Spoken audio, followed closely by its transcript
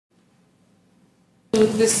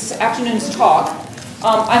This afternoon's talk.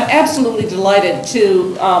 I'm absolutely delighted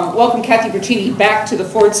to welcome Kathy Bertini back to the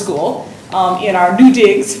Ford School in our new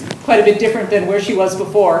digs, quite a bit different than where she was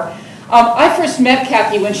before. I first met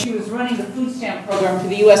Kathy when she was running the food stamp program for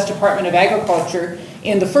the U.S. Department of Agriculture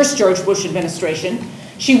in the first George Bush administration.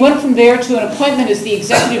 She went from there to an appointment as the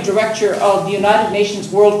executive director of the United Nations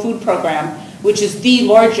World Food Program, which is the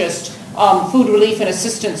largest food relief and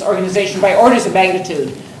assistance organization by orders of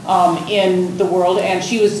magnitude in the world, and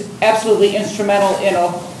she was absolutely instrumental in a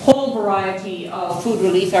whole variety of food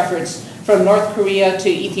relief efforts, from North Korea to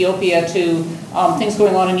Ethiopia to things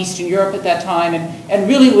going on in Eastern Europe at that time, and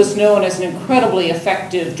really was known as an incredibly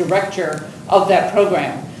effective director of that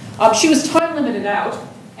program. She was time limited out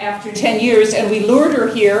after 10 years, and we lured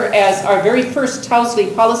her here as our very first Towsley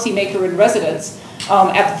policymaker in residence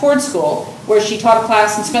at the Ford School, where she taught a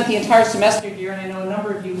class and spent the entire semester here, and I know a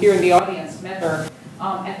number of you here in the audience met her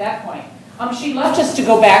at that point. She left us to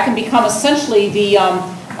go back and become essentially the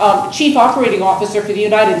Chief Operating Officer for the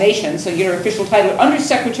United Nations, so your official title,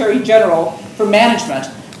 Undersecretary General for Management,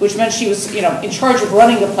 which meant she was, in charge of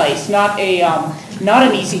running the place, not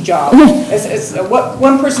an easy job. As what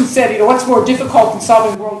one person said, what's more difficult than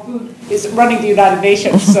solving world food is running the United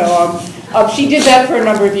Nations. So she did that for a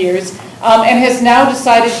number of years and has now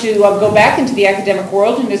decided to go back into the academic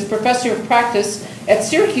world and is professor of practice at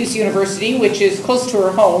Syracuse University, which is close to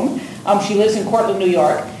her home. She lives in Cortland, New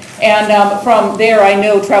York. And from there, I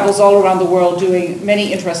know, travels all around the world doing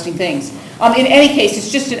many interesting things. In any case,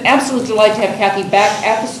 it's just an absolute delight to have Kathy back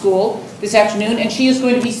at the school this afternoon, and she is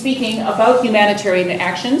going to be speaking about humanitarian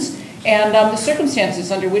actions and the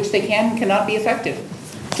circumstances under which they can and cannot be effective.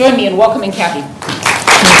 Join me in welcoming Kathy.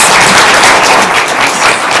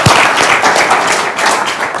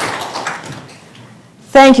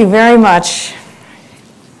 Thank you very much.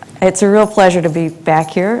 It's a real pleasure to be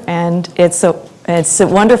back here, and it's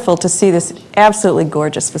wonderful to see this absolutely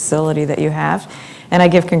gorgeous facility that you have. And I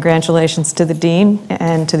give congratulations to the dean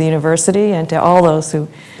and to the university and to all those who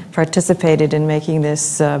participated in making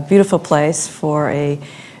this beautiful place for a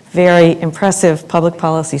very impressive public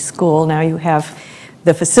policy school. Now you have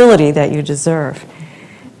the facility that you deserve.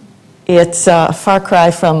 It's a far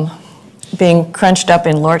cry from being crunched up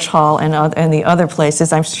in Lorch Hall and the other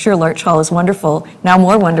places. I'm sure Lorch Hall is wonderful, now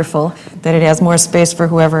more wonderful, that it has more space for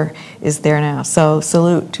whoever is there now. So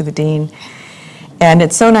salute to the dean. And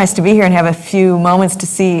it's so nice to be here and have a few moments to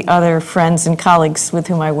see other friends and colleagues with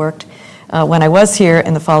whom I worked when I was here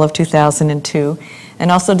in the fall of 2002.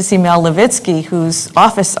 And also to see Mel Levitsky, whose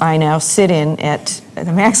office I now sit in at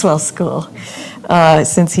the Maxwell School,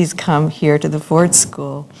 since he's come here to the Ford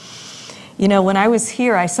School. When I was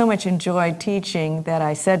here, I so much enjoyed teaching that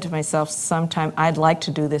I said to myself sometime, I'd like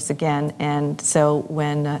to do this again. And so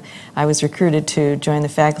when I was recruited to join the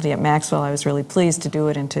faculty at Maxwell, I was really pleased to do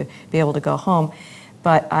it and to be able to go home.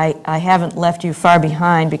 But I haven't left you far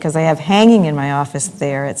behind, because I have hanging in my office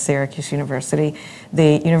there at Syracuse University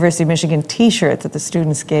the University of Michigan t-shirt that the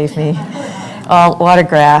students gave me, all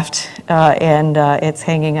autographed, and it's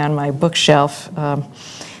hanging on my bookshelf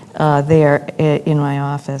there in my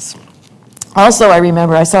office. Also, I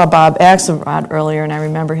remember, I saw Bob Axelrod earlier, and I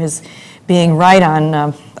remember his being right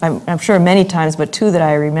on, I'm sure many times, but two that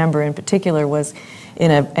I remember in particular was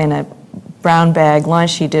in a brown bag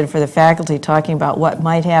lunch he did for the faculty, talking about what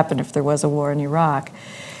might happen if there was a war in Iraq.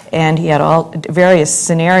 And he had all various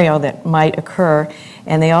scenarios that might occur,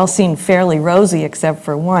 and they all seemed fairly rosy except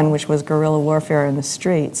for one, which was guerrilla warfare in the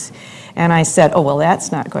streets. And I said, oh, well,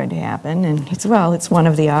 that's not going to happen. And he said, well, it's one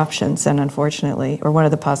of the options, and unfortunately, or one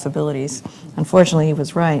of the possibilities. Unfortunately, he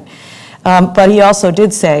was right. But he also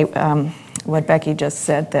did say what Becky just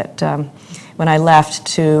said, that when I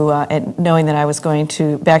left knowing that I was going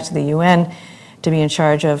back to the UN to be in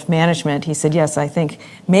charge of management, he said, yes, I think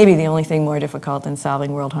maybe the only thing more difficult than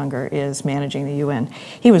solving world hunger is managing the UN.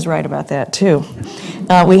 He was right about that, too.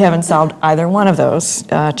 We haven't solved either one of those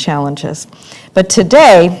challenges. But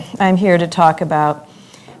today, I'm here to talk about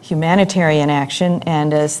humanitarian action,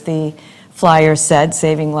 and as the flyer said,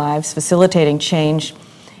 saving lives, facilitating change,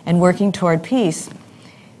 and working toward peace.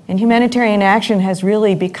 And humanitarian action has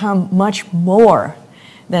really become much more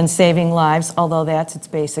than saving lives, although that's its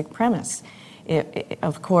basic premise.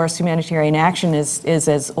 Of course, humanitarian action is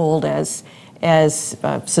as old as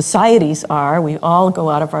societies are. We all go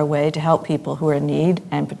out of our way to help people who are in need,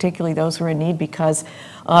 and particularly those who are in need because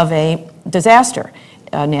of a disaster,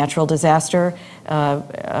 a natural disaster.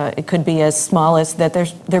 It could be as small as that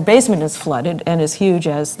their basement is flooded, and as huge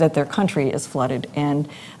as that their country is flooded, and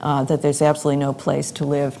that there's absolutely no place to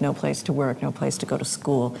live, no place to work, no place to go to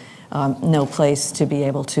school, no place to be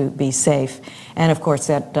able to be safe. And of course,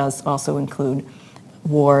 that does also include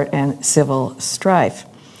war and civil strife.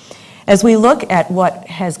 As we look at what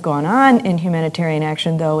has gone on in humanitarian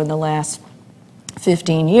action, though, in the last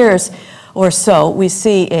 15 years or so, we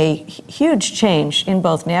see a huge change in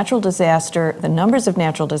both natural disaster, the numbers of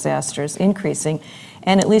natural disasters increasing,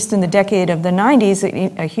 and at least in the decade of the 90s,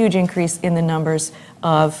 a huge increase in the numbers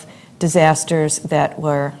of disasters that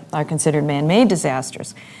are considered man-made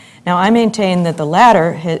disasters. Now, I maintain that the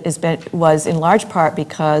latter was in large part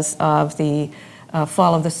because of the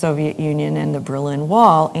fall of the Soviet Union and the Berlin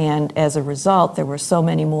Wall, and as a result, there were so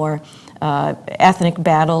many more ethnic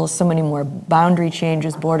battles, so many more boundary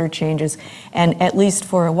changes, border changes, and at least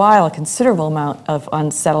for a while, a considerable amount of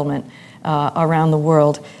unsettlement around the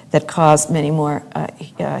world that caused many more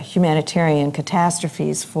humanitarian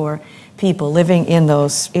catastrophes for people living in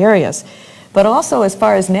those areas. But also, as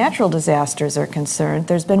far as natural disasters are concerned,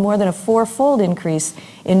 there's been more than a four-fold increase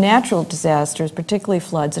in natural disasters, particularly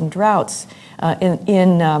floods and droughts,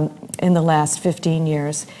 in the last 15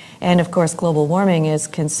 years. And of course, global warming is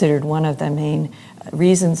considered one of the main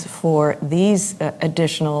reasons for these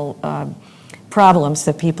additional problems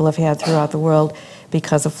that people have had throughout the world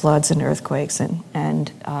because of floods and earthquakes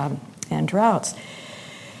and droughts.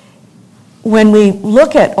 When we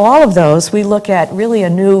look at all of those, we look at really a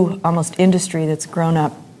new almost industry that's grown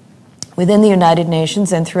up within the United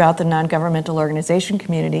Nations and throughout the non-governmental organization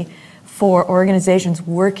community for organizations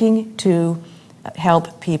working to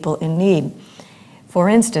help people in need. For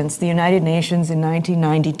instance, the United Nations in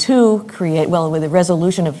 1992 with a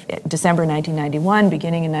resolution of December 1991,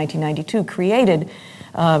 beginning in 1992, created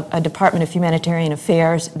a Department of Humanitarian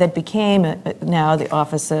Affairs that became now the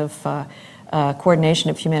Office of Coordination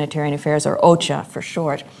of Humanitarian Affairs, or OCHA for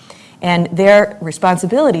short. And their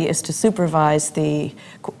responsibility is to supervise the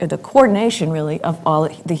coordination, really, of all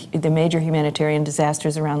the major humanitarian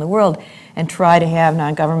disasters around the world and try to have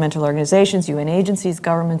non-governmental organizations, UN agencies,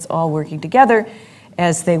 governments all working together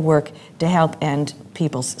as they work to help end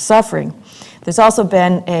people's suffering. There's also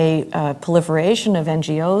been a proliferation of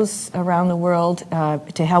NGOs around the world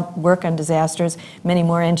to help work on disasters, many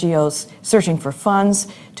more NGOs searching for funds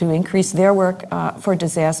to increase their work for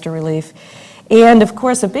disaster relief. And of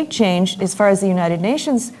course, a big change as far as the United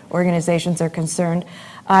Nations organizations are concerned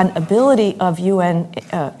on ability of UN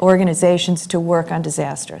organizations to work on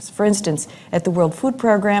disasters. For instance, at the World Food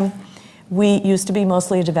Program, we used to be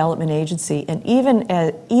mostly a development agency, and even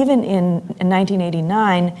in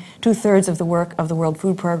 1989, 2/3 of the work of the World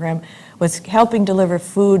Food Program was helping deliver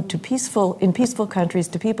food to in peaceful countries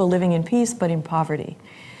to people living in peace but in poverty.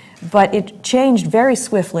 But it changed very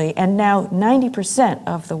swiftly, and now 90%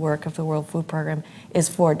 of the work of the World Food Program is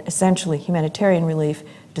for essentially humanitarian relief,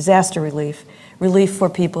 disaster relief, relief for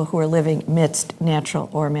people who are living amidst natural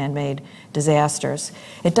or man-made disasters.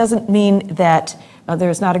 It doesn't mean that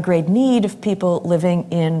there's not a great need of people living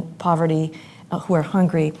in poverty who are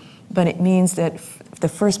hungry, but it means that the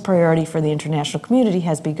first priority for the international community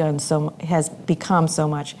has become so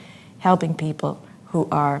much helping people who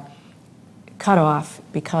are cut off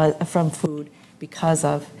from food because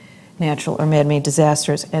of natural or man-made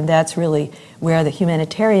disasters, and that's really where the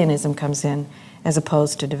humanitarianism comes in as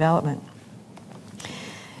opposed to development.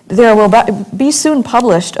 There will be soon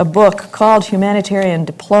published a book called Humanitarian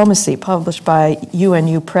Diplomacy, published by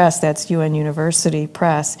UNU Press, that's UN University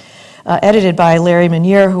Press, edited by Larry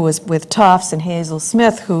Meniere, who was with Tufts, and Hazel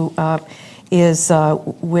Smith, who is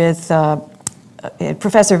with a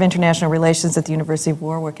professor of international relations at the University of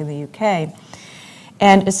Warwick in the UK.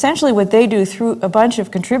 And essentially what they do through a bunch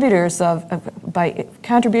of contributors by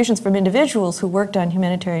contributions from individuals who worked on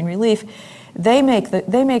humanitarian relief, they make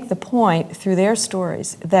the point through their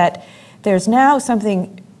stories that there's now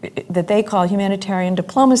something that they call humanitarian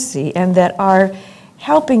diplomacy, and that are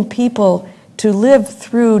helping people to live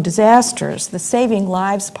through disasters. The saving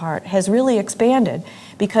lives part has really expanded,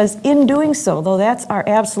 because in doing so, though that's our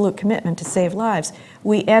absolute commitment to save lives,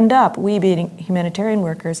 we being humanitarian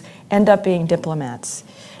workers, end up being diplomats.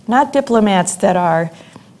 Not diplomats that are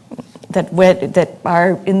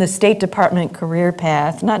in the State Department career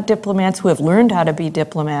path, not diplomats who have learned how to be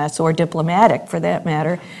diplomats or diplomatic for that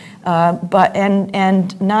matter, but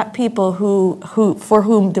not people for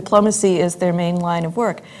whom diplomacy is their main line of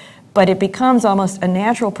work. But it becomes almost a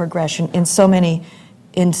natural progression in so many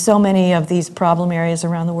of these problem areas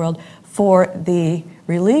around the world for the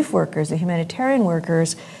relief workers, the humanitarian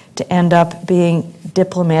workers, to end up being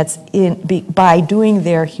diplomats by doing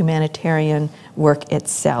their humanitarian work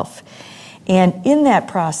itself. And in that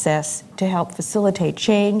process, to help facilitate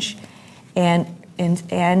change and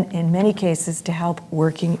in many cases to help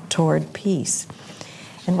working toward peace.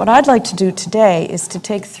 And what I'd like to do today is to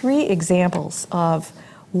take 3 examples of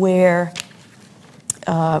where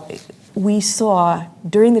we saw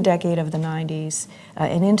during the decade of the 90s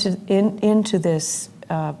and into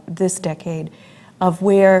this decade of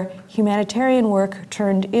where humanitarian work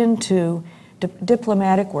turned into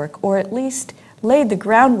diplomatic work, or at least laid the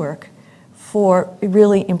groundwork for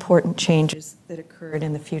really important changes that occurred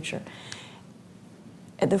in the future.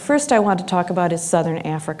 The first I want to talk about is Southern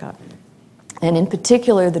Africa, and in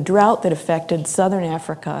particular the drought that affected Southern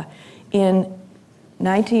Africa in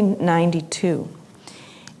 1992.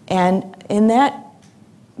 And in that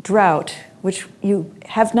drought, which you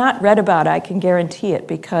have not read about, I can guarantee it,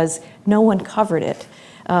 because no one covered it.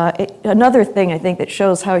 Another thing I think that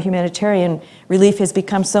shows how humanitarian relief has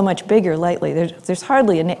become so much bigger lately. There's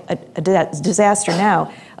hardly a disaster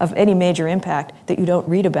now of any major impact that you don't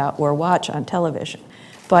read about or watch on television.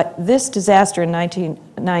 But this disaster in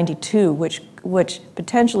 1992, which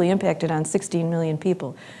potentially impacted on 16 million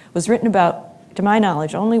people, was written about, to my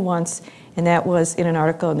knowledge, only once, and that was in an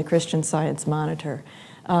article in the Christian Science Monitor.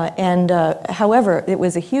 However, it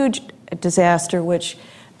was a huge disaster which,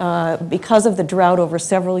 because of the drought over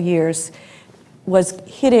several years, was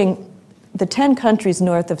hitting the 10 countries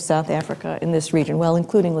north of South Africa in this region, well,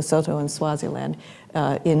 including Lesotho and Swaziland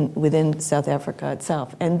within South Africa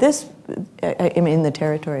itself, and this, in the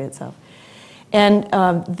territory itself. And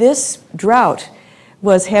this drought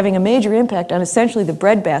was having a major impact on essentially the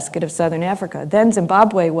breadbasket of Southern Africa. Then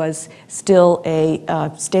Zimbabwe was still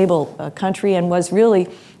a stable country and was really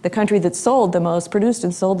the country that sold the most, produced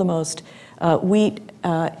and sold the most wheat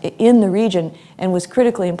in the region, and was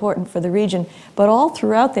critically important for the region. But all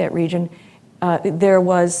throughout that region, there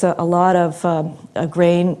was a lot of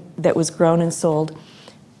grain that was grown and sold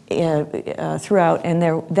throughout, and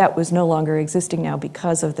that was no longer existing now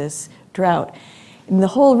because of this drought. And the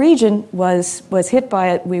whole region was hit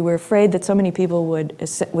by it. We were afraid that so many people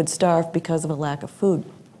would starve because of a lack of food.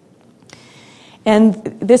 And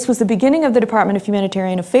this was the beginning of the Department of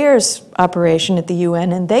Humanitarian Affairs operation at the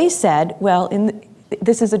UN, and they said, well,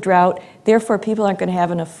 this is a drought, therefore people aren't going to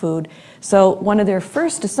have enough food. So one of their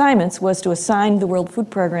first assignments was to assign the World Food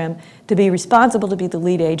Program to be responsible, to be the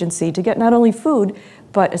lead agency, to get not only food,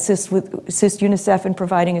 but assist UNICEF in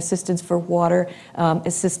providing assistance for water,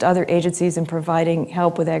 assist other agencies in providing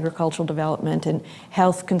help with agricultural development and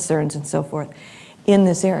health concerns and so forth in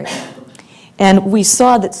this area. And we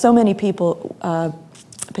saw that so many people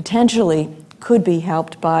potentially could be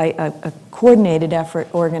helped by a coordinated effort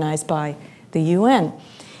organized by the UN.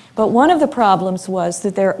 But one of the problems was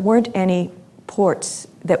that there weren't any ports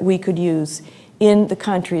that we could use in the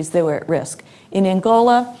countries that were at risk. In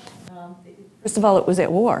Angola, first of all, it was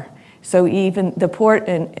at war. So even the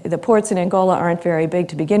ports in Angola aren't very big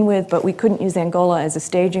to begin with, but we couldn't use Angola as a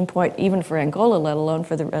staging point, even for Angola, let alone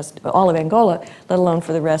for the rest, all of Angola, let alone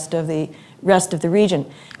for the rest of the region.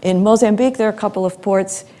 In Mozambique, there are a couple of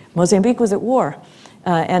ports. Mozambique was at war.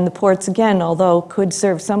 And the ports, again, although could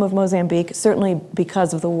serve some of Mozambique, certainly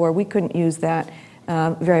because of the war, we couldn't use that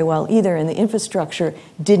very well either. And the infrastructure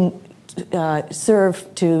didn't serve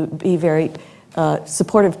to be very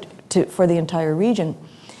supportive for the entire region.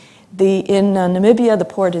 In Namibia, the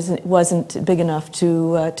port wasn't big enough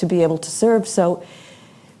to be able to serve. So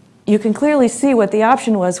you can clearly see what the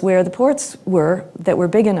option was where the ports were that were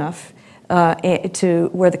big enough to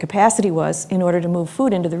where the capacity was in order to move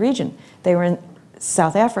food into the region. They were in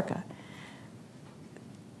South Africa.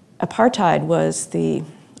 Apartheid was the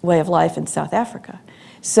way of life in South Africa.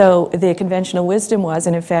 So the conventional wisdom was,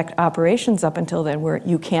 and in fact operations up until then were,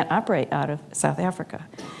 you can't operate out of South Africa.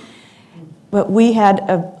 But we had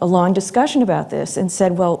a long discussion about this and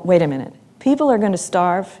said, well, wait a minute. People are going to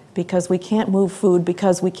starve because we can't move food,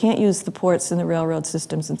 because we can't use the ports and the railroad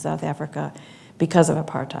systems in South Africa because of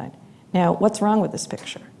apartheid. Now, what's wrong with this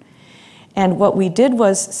picture? And what we did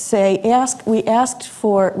was we asked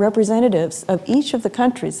for representatives of each of the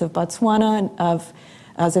countries, of Botswana, of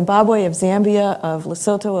Zimbabwe, of Zambia, of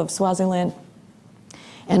Lesotho, of Swaziland,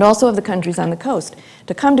 and also of the countries on the coast,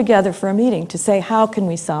 to come together for a meeting to say, how can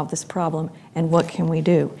we solve this problem and what can we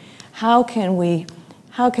do? How can we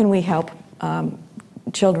help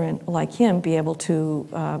children like him be able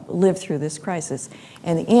to live through this crisis?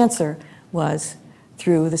 And the answer was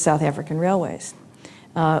through the South African railways.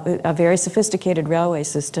 A very sophisticated railway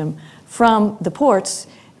system from the ports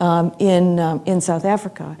in South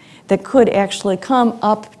Africa that could actually come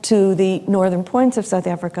up to the northern points of South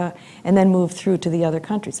Africa and then move through to the other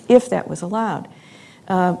countries, if that was allowed.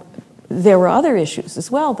 There were other issues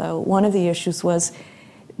as well, though. One of the issues was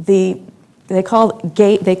they call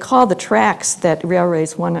the tracks that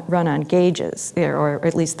railways run on gauges, or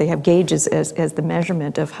at least they have gauges as the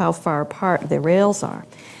measurement of how far apart the rails are.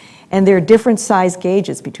 And there are different size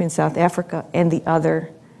gauges between South Africa and the other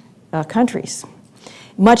countries,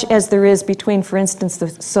 much as there is between, for instance, the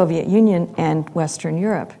Soviet Union and Western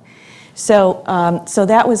Europe. So, so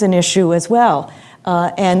that was an issue as well.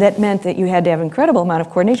 And that meant that you had to have an incredible amount of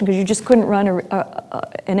coordination because you just couldn't run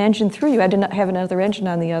an engine through. You had to have another engine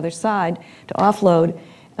on the other side to offload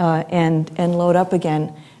and load up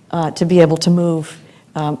again to be able to move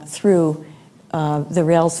through the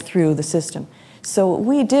rails through the system. So what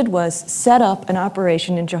we did was set up an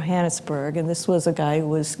operation in Johannesburg, and this was a guy who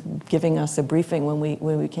was giving us a briefing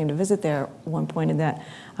when we came to visit there at one point in that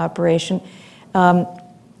operation.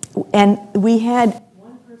 And we had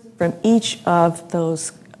one person from each of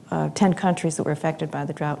those 10 countries that were affected by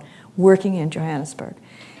the drought working in Johannesburg,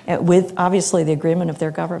 with obviously the agreement of their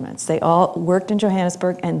governments. They all worked in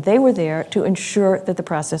Johannesburg, and they were there to ensure that the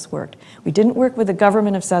process worked. We didn't work with the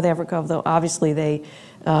government of South Africa, although obviously they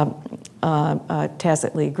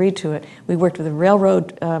tacitly agreed to it. We worked with the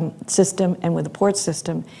railroad system and with the port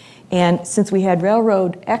system. And since we had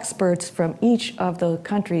railroad experts from each of the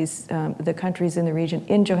countries in the region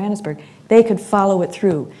in Johannesburg, they could follow it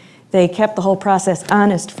through. They kept the whole process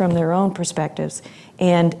honest from their own perspectives,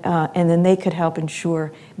 and then they could help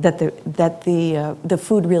ensure that the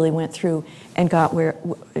food really went through and got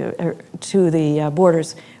to the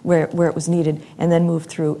borders where it was needed, and then moved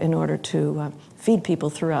through in order to feed people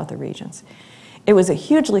throughout the regions. It was a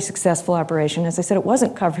hugely successful operation. As I said, it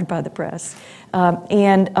wasn't covered by the press.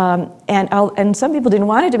 And some people didn't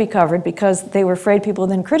want it to be covered because they were afraid people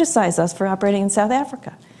would then criticize us for operating in South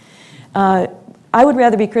Africa. I would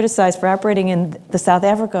rather be criticized for operating in the South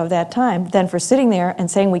Africa of that time than for sitting there and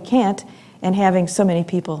saying we can't and having so many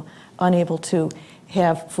people unable to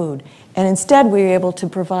have food. And instead, we were able to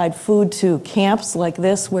provide food to camps like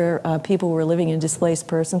this where people were living in displaced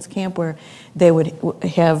persons camp, where they would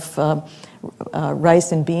have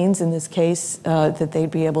rice and beans, in this case, that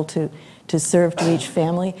they'd be able to serve to each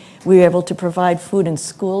family. We were able to provide food in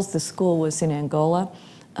schools. The school was in Angola.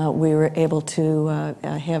 We were able to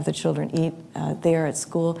have the children eat there at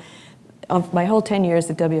school. Of my whole 10 years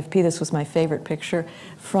at WFP, this was my favorite picture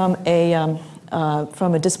from a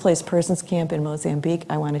displaced persons camp in Mozambique.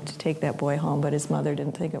 I wanted to take that boy home, but his mother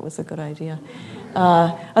didn't think it was a good idea.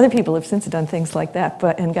 Other people have since done things like that,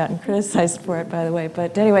 and gotten criticized for it, by the way.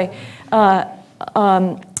 But anyway,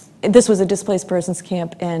 this was a displaced persons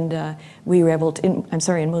camp, and we were able to,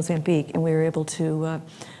 in Mozambique, and we were able to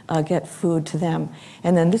get food to them.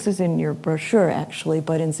 And then this is in your brochure, actually,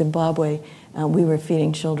 but in Zimbabwe, we were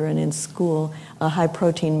feeding children in school a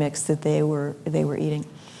high-protein mix that they were eating.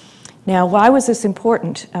 Now, why was this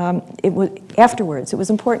important? It was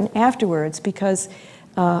important afterwards because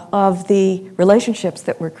of the relationships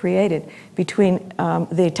that were created between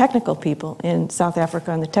the technical people in South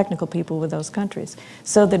Africa and the technical people with those countries.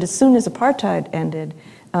 So that as soon as apartheid ended,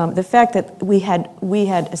 the fact that we had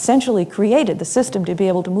essentially created the system to be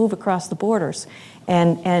able to move across the borders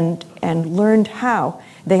and learned how,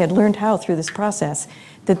 they had learned how through this process,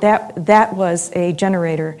 that was a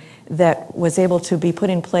generator that was able to be put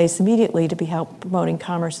in place immediately to be help promoting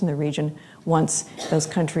commerce in the region once those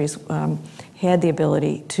countries had the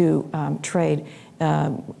ability to trade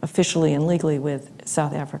officially and legally with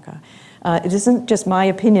South Africa. It isn't just my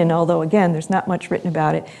opinion, although again, there's not much written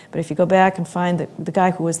about it, but if you go back and find the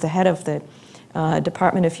guy who was the head of the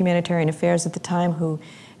Department of Humanitarian Affairs at the time, who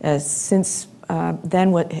since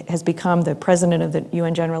then has become the president of the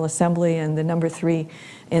UN General Assembly and the number 3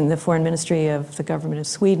 in the foreign ministry of the government of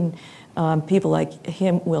Sweden, people like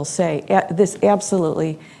him will say this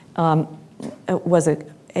absolutely was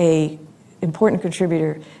a important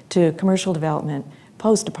contributor to commercial development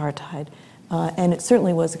post-apartheid, and it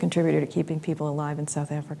certainly was a contributor to keeping people alive in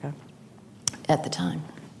South Africa at the time.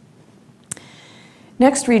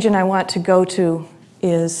 Next region I want to go to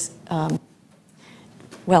is,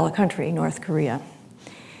 well, a country, North Korea.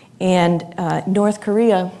 And North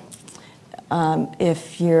Korea,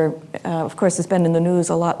 if you're, of course, it's been in the news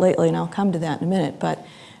a lot lately, and I'll come to that in a minute, but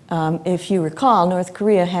if you recall, North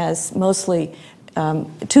Korea has mostly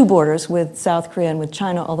 2 borders with South Korea and with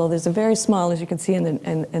China, although there's a very small, as you can see in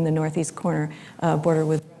the northeast corner, border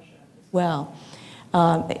with Russia as well.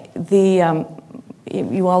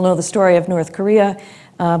 You all know the story of North Korea.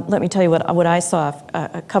 Let me tell you what I saw,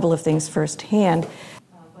 a couple of things firsthand.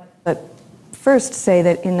 But first say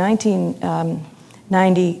that in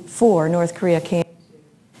 1994, North Korea came to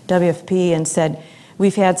WFP and said,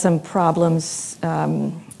 we've had some problems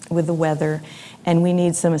with the weather, and we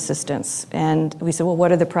need some assistance. And we said, well,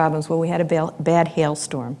 what are the problems? Well, we had a bad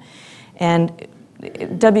hailstorm. And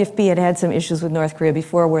WFP had had some issues with North Korea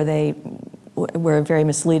before where they were very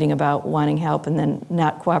misleading about wanting help and then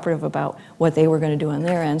not cooperative about what they were going to do on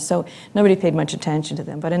their end. So nobody paid much attention to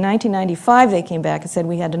them. But in 1995, they came back and said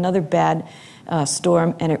we had another bad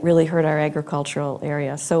storm and it really hurt our agricultural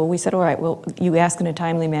area. So we said, all right, well, you ask in a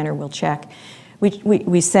timely manner, we'll check.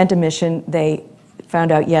 We sent a mission. They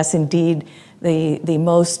found out, yes, indeed, the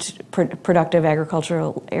most productive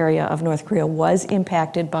agricultural area of North Korea was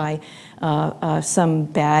impacted by some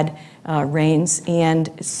bad rains,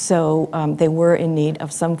 and so they were in need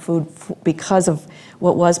of some food because of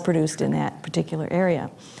what was produced in that particular area.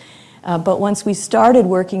 But once we started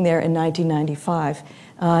working there in 1995,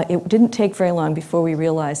 it didn't take very long before we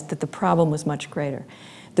realized that the problem was much greater.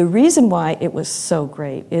 The reason why it was so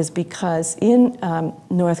great is because in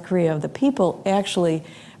North Korea, the people actually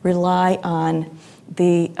rely on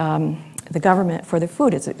the government for their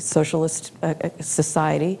food. It's a socialist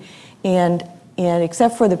society, and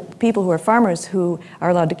except for the people who are farmers who are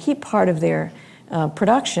allowed to keep part of their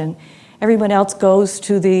production, everyone else goes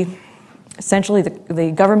to essentially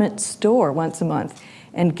the government store once a month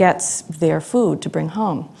and gets their food to bring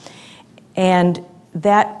home. And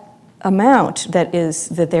that amount that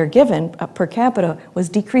they're given per capita was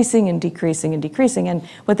decreasing and decreasing and decreasing. And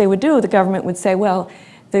what they would do, the government would say, well,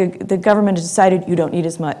 the government has decided you don't need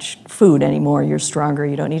as much food anymore, you're stronger,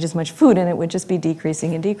 you don't need as much food, and it would just be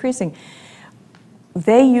decreasing and decreasing.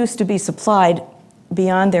 They used to be supplied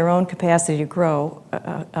beyond their own capacity to grow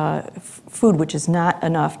food, which is not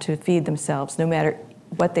enough to feed themselves, no matter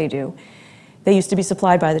what they do. They used to be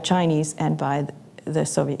supplied by the Chinese and by the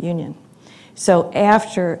Soviet Union. So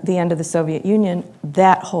after the end of the Soviet Union,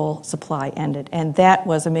 that whole supply ended, and that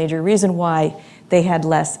was a major reason why they had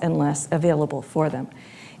less and less available for them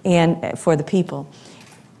and for the people.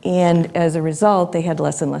 And as a result, they had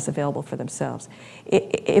less and less available for themselves.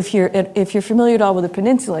 If you're familiar at all with the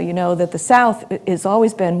peninsula, you know that the South has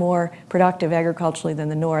always been more productive agriculturally than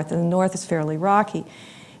the North, and the North is fairly rocky.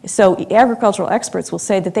 So agricultural experts will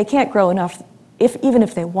say that they can't grow enough, even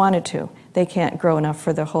if they wanted to, they can't grow enough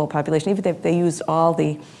for the whole population. Even if they use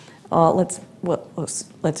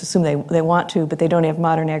let's assume they want to, but they don't have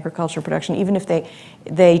modern agricultural production. Even if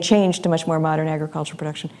they change to much more modern agricultural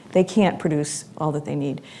production, they can't produce all that they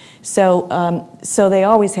need. So they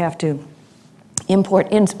always have to import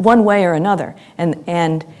in one way or another,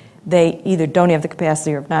 and they either don't have the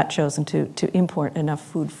capacity or have not chosen to import enough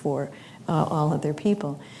food for all of their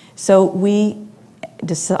people. So we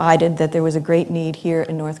decided that there was a great need here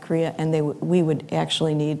in North Korea, and we would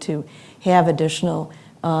actually need to have additional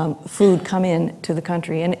food come in to the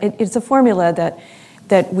country. And it's a formula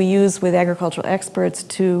that we use with agricultural experts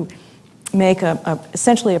to make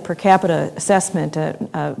essentially a per capita assessment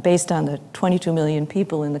based on the 22 million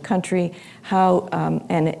people in the country,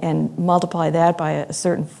 and multiply that by a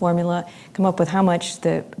certain formula, come up with how much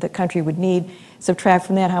the country would need, subtract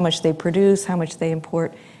from that how much they produce, how much they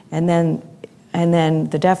import, and then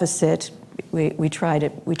the deficit we try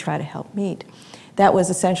to help meet. That was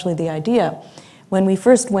essentially the idea. When we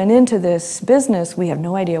first went into this business, we have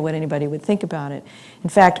no idea what anybody would think about it. In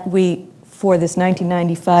fact, for this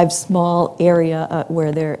 1995 small area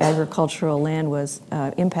where their agricultural land was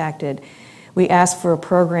impacted, we asked for a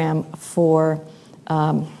program for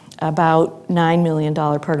about $9 million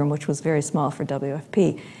program, which was very small for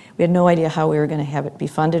WFP. We had no idea how we were going to have it be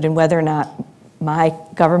funded and whether or not my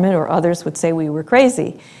government or others would say we were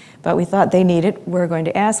crazy. But we thought they need it, we're going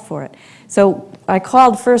to ask for it. So I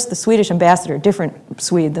called first the Swedish ambassador, a different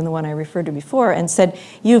Swede than the one I referred to before, and said,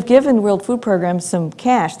 you've given World Food Program some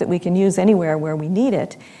cash that we can use anywhere where we need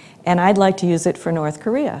it, and I'd like to use it for North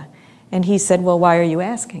Korea. And he said, well, why are you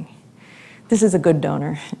asking? This is a good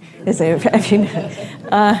donor.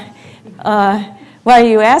 Why are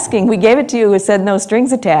you asking? We gave it to you, it said no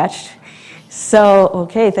strings attached. So,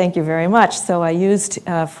 okay, thank you very much. So I used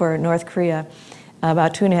for North Korea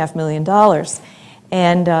about $2.5 million.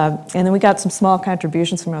 And then we got some small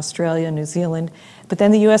contributions from Australia and New Zealand. But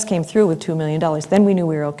then the U.S. came through with $2 million. Then we knew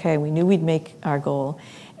we were okay. We knew we'd make our goal.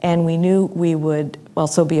 And we knew we would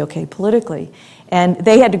also be okay politically. And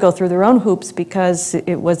they had to go through their own hoops because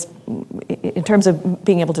it was, in terms of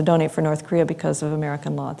being able to donate for North Korea because of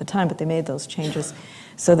American law at the time, but they made those changes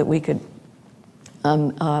so that we could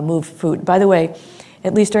move food. By the way,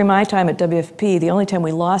 at least during my time at WFP, the only time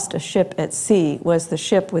we lost a ship at sea was the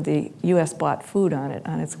ship with the U.S. bought food on it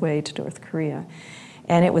on its way to North Korea.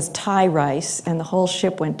 And it was Thai rice, and the whole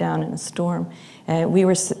ship went down in a storm. And we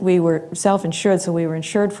were self-insured, so we were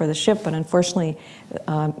insured for the ship, but unfortunately,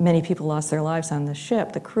 many people lost their lives on the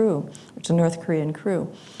ship, the crew, which is a North Korean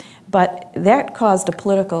crew. But that caused a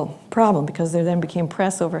political problem because there then became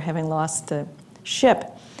press over having lost the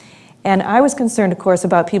ship. And I was concerned, of course,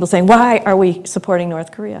 about people saying, why are we supporting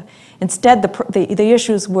North Korea? Instead, the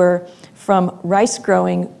issues were from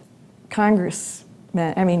rice-growing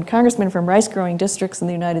congressmen from rice-growing districts in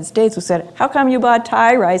the United States who said, how come you bought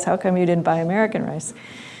Thai rice? How come you didn't buy American rice?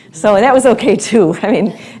 So that was okay, too,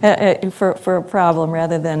 for a problem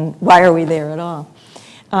rather than why are we there at all.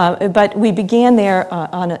 But we began there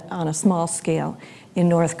on a small scale in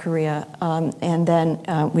North Korea, and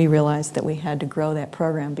then we realized that we had to grow that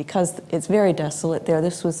program because it's very desolate there.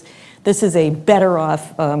 This is a better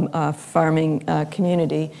off farming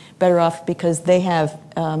community, better off because they have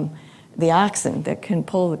the oxen that can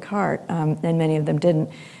pull the cart, and many of them didn't.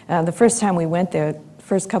 The first time we went there,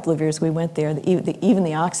 first couple of years we went there, even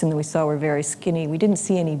the oxen that we saw were very skinny. We didn't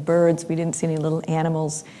see any birds, we didn't see any little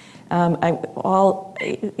animals.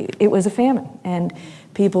 It was a famine, and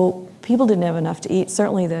people didn't have enough to eat.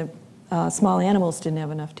 Certainly the small animals didn't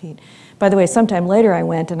have enough to eat. By the way, sometime later I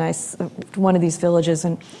went and to one of these villages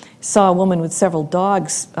and saw a woman with several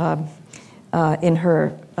dogs in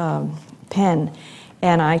her pen,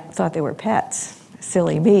 and I thought they were pets.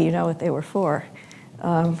 Silly me, you know what they were for.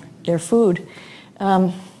 Their food.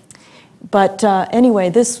 But anyway,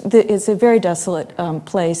 this is a very desolate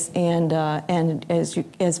place, and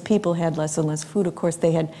as people had less and less food, of course,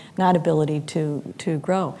 they had not ability to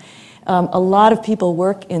grow. A lot of people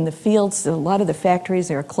work in the fields. A lot of the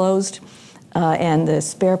factories are closed, and the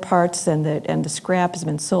spare parts and the scrap has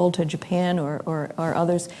been sold to Japan or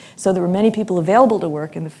others. So there were many people available to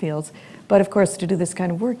work in the fields. But of course, to do this kind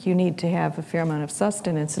of work, you need to have a fair amount of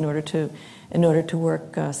sustenance in order to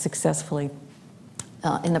work successfully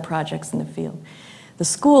in the projects in the field. The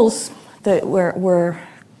schools that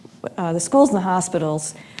the schools and the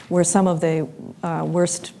hospitals were some of the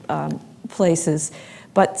worst places,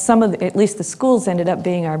 but at least the schools ended up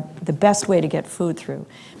being the best way to get food through,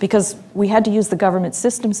 because we had to use the government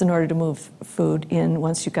systems in order to move food in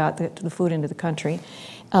once you got the food into the country,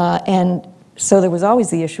 and so there was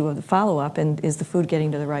always the issue of the follow-up, and is the food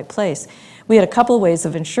getting to the right place? We had a couple of ways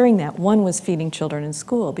of ensuring that. One was feeding children in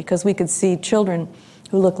school, because we could see children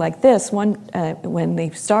who looked like this when they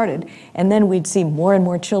started, and then we'd see more and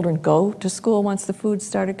more children go to school once the food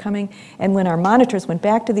started coming. And when our monitors went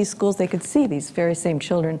back to these schools, they could see these very same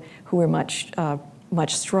children who were much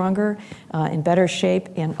stronger, in better shape,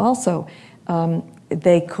 and also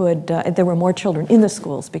there were more children in the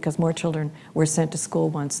schools because more children were sent to school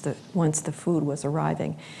once the food was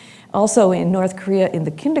arriving. Also in North Korea, in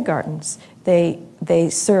the kindergartens, they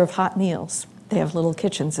serve hot meals. They have little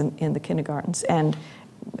kitchens in the kindergartens, and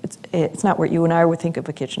it's not what you and I would think of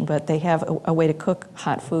a kitchen, but they have a way to cook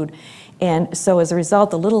hot food. And so as a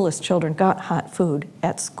result, the littlest children got hot food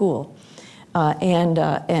at school,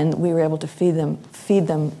 and we were able to feed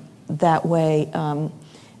them that way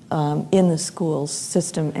in the schools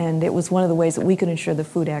system. And it was one of the ways that we could ensure the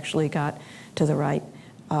food actually got to the right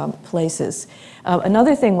places.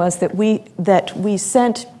 Another thing was that we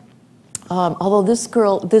sent. Although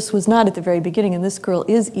this was not at the very beginning, and this girl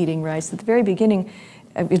is eating rice. At the very beginning,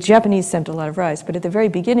 Japanese sent a lot of rice, but at the very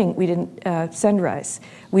beginning, we didn't send rice.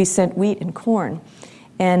 We sent wheat and corn.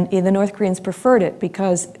 And the North Koreans preferred it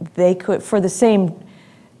because they could, for the same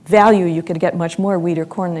value, you could get much more wheat or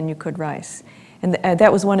corn than you could rice. And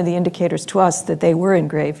that was one of the indicators to us that they were in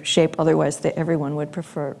grave shape, otherwise everyone would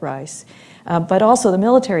prefer rice. But also the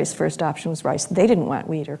military's first option was rice. They didn't want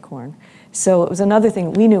wheat or corn. So it was another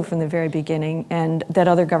thing we knew from the very beginning, and that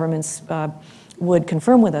other governments would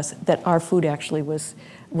confirm with us that our food actually was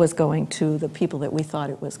going to the people that we thought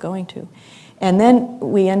it was going to. And then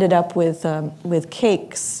we ended up with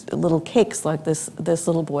cakes, little cakes like this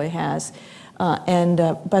little boy has. By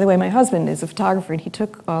the way, my husband is a photographer, and he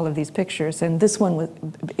took all of these pictures. And this one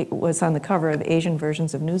was on the cover of Asian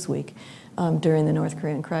versions of Newsweek during the North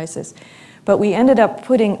Korean crisis. But we ended up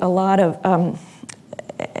putting a lot of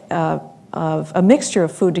a mixture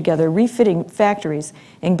of food together, refitting factories,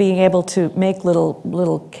 and being able to make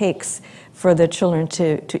little cakes for the children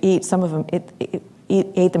to eat. Some of them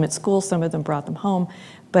ate them at school, some of them brought them home.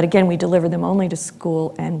 But again, we delivered them only to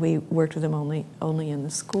school, and we worked with them only in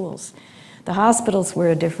the schools. The hospitals were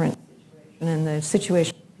a different situation, and the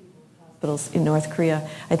situation in hospitals in North Korea,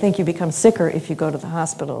 I think you become sicker if you go to the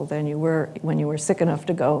hospital than you were when you were sick enough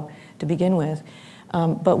to go to begin with.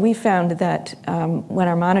 But we found that when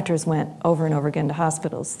our monitors went over and over again to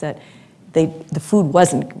hospitals, that the food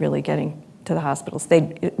wasn't really getting to the hospitals.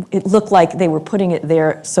 It looked like they were putting it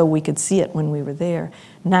there so we could see it when we were there.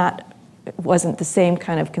 It wasn't the same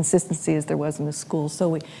kind of consistency as there was in the schools.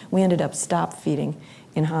 So we ended up stop feeding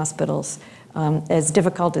in hospitals, as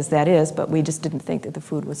difficult as that is, but we just didn't think that the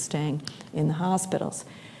food was staying in the hospitals.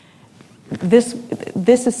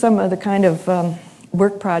 this is some of the kind of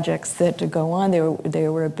work projects that go on. They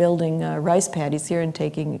were building rice paddies here and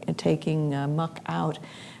taking muck out,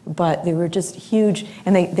 but they were just huge.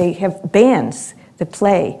 And they have bands that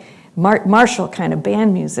play martial kind of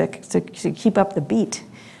band music to keep up the beat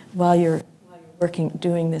while you're working,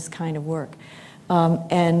 doing this kind of work.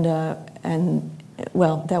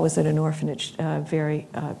 Well, that was at an orphanage, very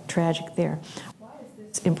tragic there. Why is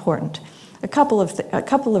this important? A couple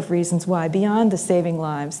of reasons why, beyond the saving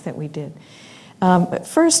lives that we did.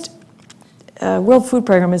 First, World Food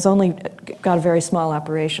Program has only got a very small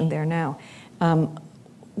operation there now.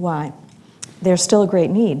 Why? There's still a great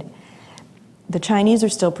need. The Chinese are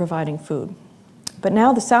still providing food. But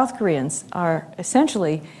now the South Koreans are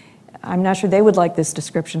essentially, I'm not sure they would like this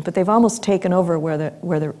description, but they've almost taken over where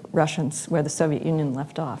the Russians, where the Soviet Union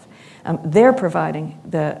left off. They're providing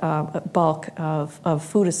the bulk of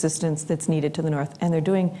food assistance that's needed to the North, and they're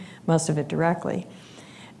doing most of it directly.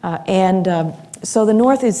 So the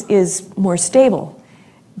North is more stable,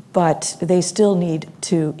 but they still need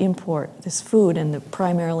to import this food, and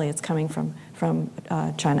primarily it's coming from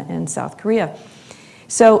China and South Korea.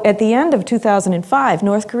 So at the end of 2005,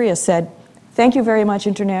 North Korea said, "Thank you very much,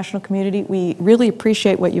 international community. We really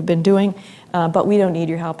appreciate what you've been doing, but we don't need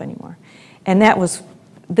your help anymore." And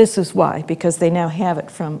this is why, because they now have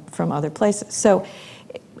it from other places. So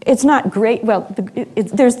it's not great. Well,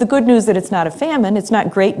 there's the good news that it's not a famine. It's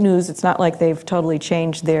not great news. It's not like they've totally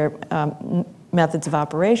changed their methods of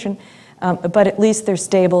operation, but at least they're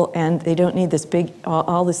stable and they don't need this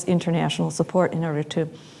all this international support in order to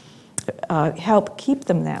help keep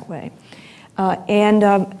them that way.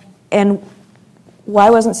 And why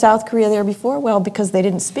wasn't South Korea there before? Well, because they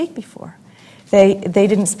didn't speak before. They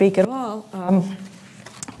didn't speak at all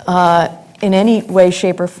in any way,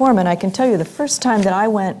 shape, or form. And I can tell you, the first time that I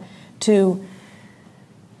went to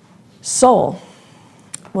Seoul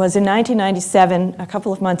was in 1997, a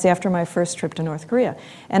couple of months after my first trip to North Korea.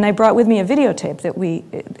 And I brought with me a videotape that we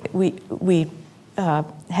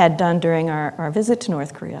had done during our visit to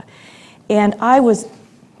North Korea. And I was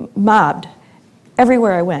mobbed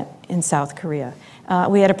everywhere I went in South Korea.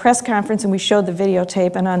 We had a press conference and we showed the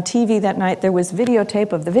videotape, and on TV that night there was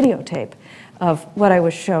videotape of the videotape of what I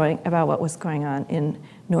was showing about what was going on in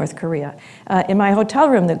North Korea. In my hotel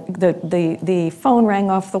room, the phone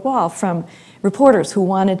rang off the wall from reporters who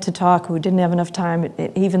wanted to talk, who didn't have enough time,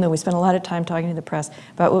 even though we spent a lot of time talking to the press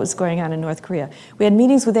about what was going on in North Korea. We had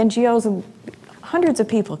meetings with NGOs and hundreds of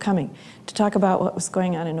people coming to talk about what was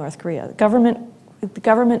going on in North Korea. The government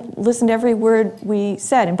listened to every word we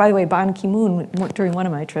said. And by the way, Ban Ki-moon, during one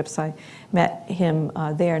of my trips, I met him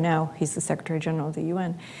there. Now he's the Secretary General of the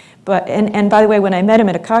UN. And by the way, when I met him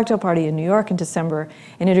at a cocktail party in New York in December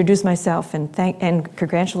and introduced myself and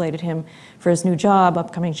congratulated him for his new job,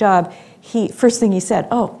 upcoming job, first thing he said,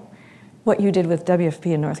 "Oh, what you did with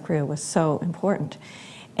WFP in North Korea was so important."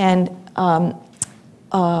 And but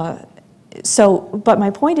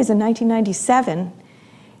my point is, in 1997,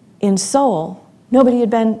 in Seoul, nobody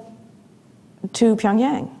had been to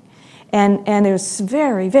Pyongyang. And there's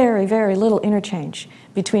very, very, very little interchange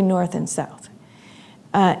between North and South.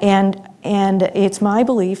 And it's my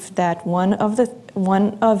belief that one of the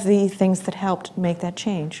things that helped make that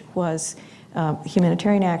change was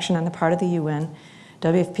humanitarian action on the part of the UN,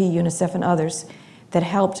 WFP, UNICEF, and others that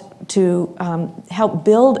helped to help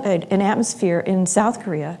build an atmosphere in South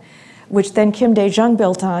Korea, which then Kim Dae-jung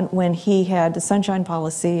built on when he had the Sunshine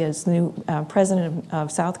Policy as the new president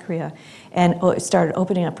of South Korea and started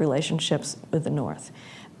opening up relationships with the North.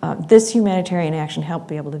 This humanitarian action helped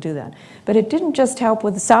be able to do that. But it didn't just help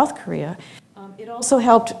with South Korea, it also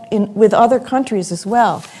helped with other countries as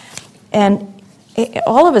well. And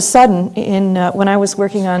all of a sudden, when I was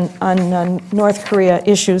working on North Korea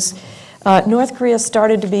issues, North Korea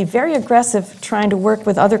started to be very aggressive trying to work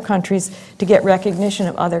with other countries to get recognition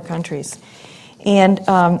of other countries. And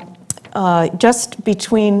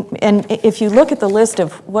and if you look at the list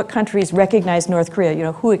of what countries recognize North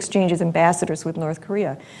Korea, who exchanges ambassadors with North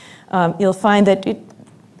Korea, you'll find that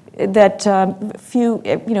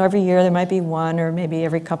every year there might be one, or maybe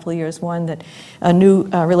every couple of years one, that a new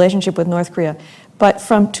relationship with North Korea. But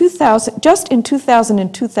from just in 2000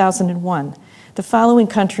 and 2001, the following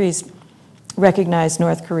countries recognized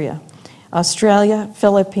North Korea: Australia,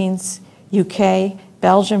 Philippines, UK,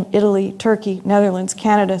 Belgium, Italy, Turkey, Netherlands,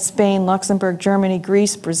 Canada, Spain, Luxembourg, Germany,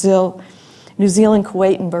 Greece, Brazil, New Zealand,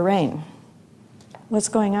 Kuwait, and Bahrain. What's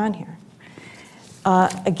going on here?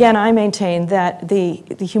 Again, I maintain that the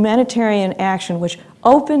humanitarian action, which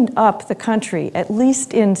opened up the country, at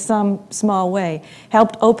least in some small way,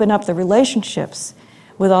 helped open up the relationships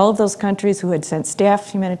with all of those countries who had sent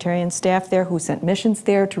staff, humanitarian staff there, who sent missions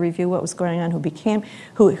there to review what was going on,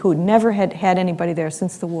 who never had had anybody there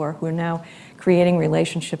since the war, who are now creating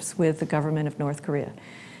relationships with the government of North Korea.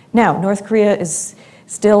 Now, North Korea is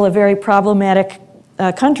still a very problematic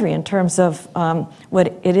country in terms of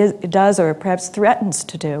what it does or perhaps threatens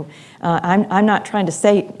to do. I'm not trying to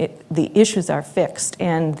say the issues are fixed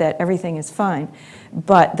and that everything is fine,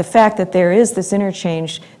 but the fact that there is this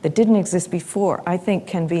interchange that didn't exist before, I think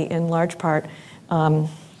can be in large part,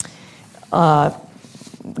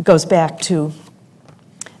 goes back to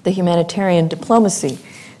the humanitarian diplomacy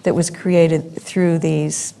that was created through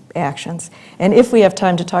these actions. And if we have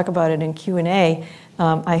time to talk about it in Q&A,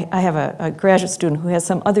 I have a graduate student who has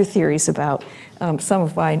some other theories about some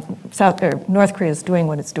of why North Korea is doing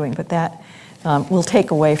what it's doing, but that will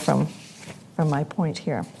take away from my point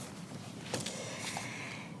here.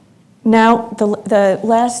 Now, the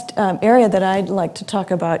last area that I'd like to talk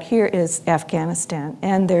about here is Afghanistan,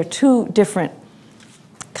 and there are two different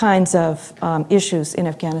kinds of issues in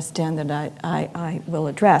Afghanistan that I will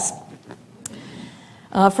address.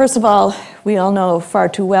 First of all, we all know far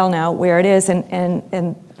too well now where it is,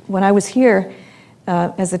 and when I was here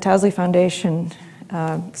as the Towsley Foundation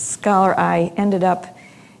scholar, I ended up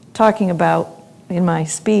talking about, in my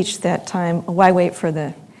speech that time, why wait for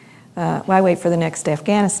the next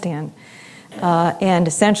Afghanistan, and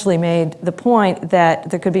essentially made the point that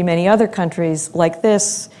there could be many other countries like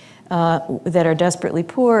this that are desperately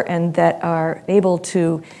poor and that are able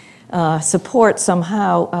to support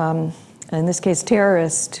somehow, in this case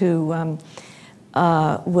terrorists, who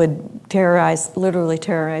would literally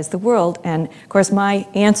terrorize the world. And of course my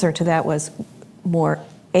answer to that was more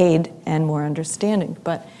aid and more understanding.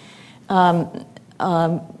 But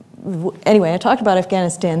anyway, I talked about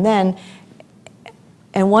Afghanistan then,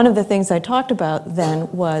 and one of the things I talked about then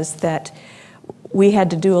was that we had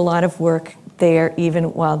to do a lot of work there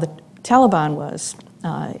even while the Taliban was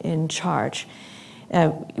in charge.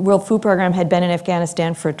 World Food Program had been in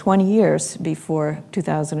Afghanistan for 20 years before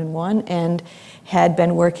 2001 and had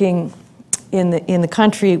been working in the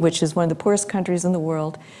country, which is one of the poorest countries in the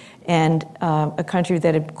world, and a country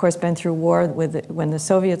that had, of course, been through war when the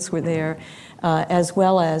Soviets were there, as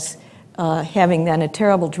well as having then a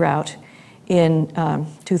terrible drought in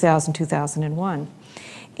 2000, 2001.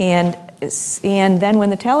 And then when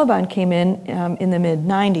the Taliban came in the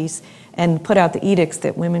mid-90s and put out the edicts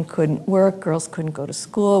that women couldn't work, girls couldn't go to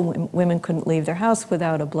school, women couldn't leave their house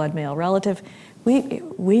without a blood male relative,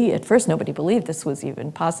 we at first, nobody believed this was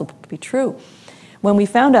even possible to be true. When we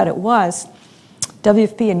found out it was,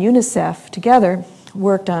 WFP and UNICEF together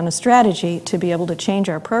worked on a strategy to be able to change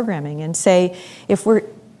our programming and say, if we're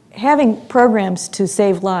having programs to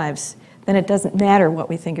save lives, then it doesn't matter what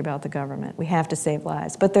we think about the government. We have to save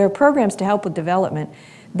lives. But there are programs to help with development.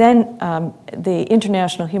 Then the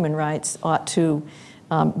international human rights ought to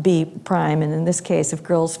be prime. And in this case, if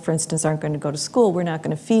girls, for instance, aren't going to go to school, we're not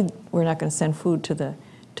going to send food to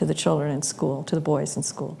the children in school, to the boys in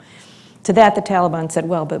school. To that, the Taliban said,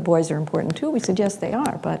 well, but boys are important too. We said, yes, they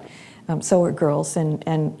are, but so are girls,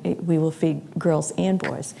 and we will feed girls and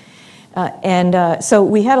boys. So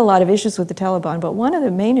we had a lot of issues with the Taliban, but one of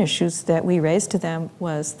the main issues that we raised to them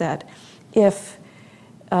was that if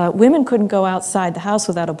women couldn't go outside the house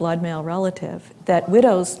without a blood male relative, that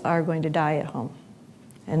widows are going to die at home,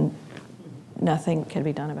 and nothing can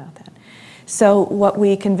be done about that. So what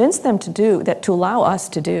we convinced them to do, to allow us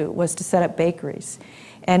to do, was to set up bakeries.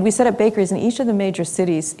 And we set up bakeries in each of the major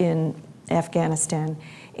cities in Afghanistan,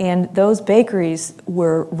 and those bakeries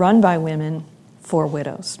were run by women for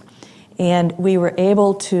widows. And we were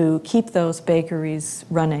able to keep those bakeries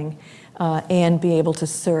running and be able to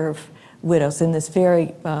serve widows in this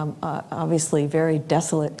very, obviously very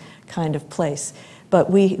desolate kind of place.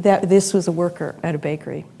 But this was a worker at a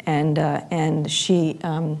bakery, and she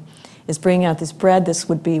is bringing out this bread. This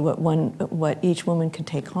would be what each woman could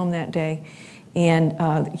take home that day,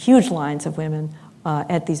 and huge lines of women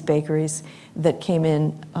at these bakeries that came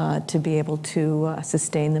in to be able to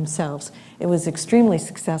sustain themselves. It was extremely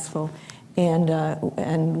successful,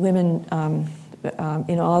 and women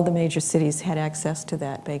in all the major cities had access to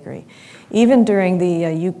that bakery. Even during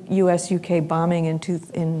the U.S.-UK bombing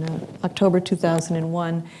in October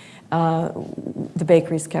 2001, the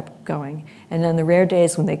bakeries kept going. And on the rare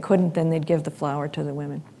days when they couldn't, then they'd give the flour to the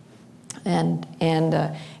women, and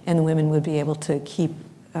the women would be able to keep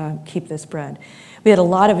this bread. We had a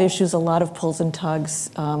lot of issues, a lot of pulls and tugs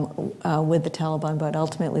with the Taliban, but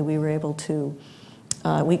ultimately we were able to.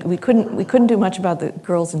 We couldn't do much about the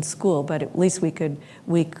girls in school, but at least we could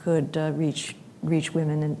reach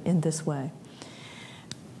women in this way.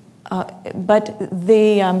 but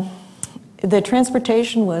the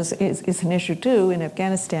transportation is an issue too in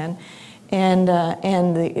Afghanistan, and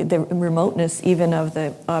the remoteness even of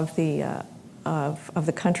the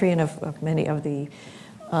country and of many of the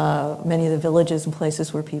villages and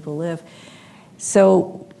places where people live.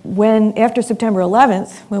 So after September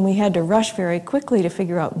 11th, when we had to rush very quickly to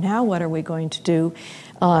figure out now what are we going to do,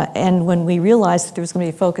 and when we realized that there was going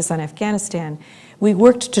to be a focus on Afghanistan, we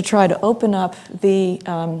worked to try to open up the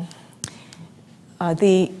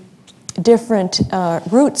different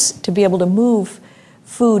routes to be able to move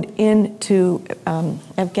food into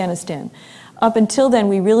Afghanistan. Up until then,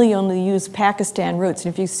 we really only used Pakistan routes.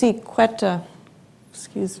 And if you see Quetta,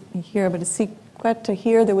 excuse me here, but to see Quetta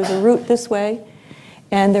here, there was a route this way,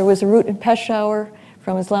 and there was a route in Peshawar,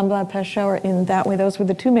 from Islamabad, Peshawar, in that way. Those were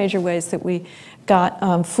the two major ways that we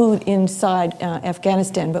got food inside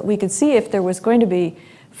Afghanistan. But we could see if there was going to be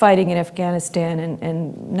fighting in Afghanistan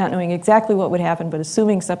and not knowing exactly what would happen, but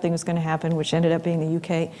assuming something was going to happen, which ended up being the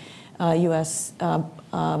UK-US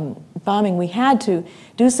bombing, we had to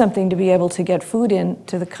do something to be able to get food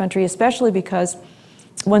into the country, especially because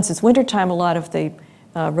once it's wintertime, a lot of the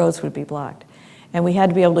roads would be blocked. And we had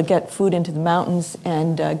to be able to get food into the mountains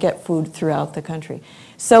and get food throughout the country.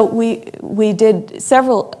 So we did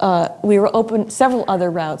several, we were open several other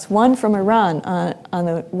routes, one from Iran on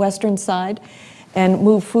the western side, and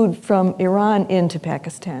moved food from Iran into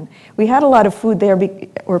Pakistan. We had a lot of food there,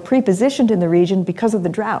 or pre-positioned in the region because of the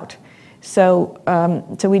drought. So,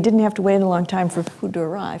 so we didn't have to wait a long time for food to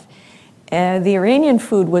arrive. The Iranian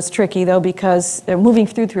food was tricky, though, because moving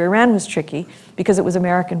through Iran was tricky because it was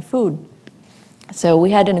American food. So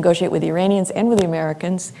we had to negotiate with the Iranians and with the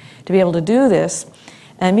Americans to be able to do this.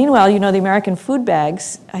 And meanwhile, you know, the American food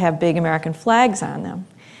bags have big American flags on them.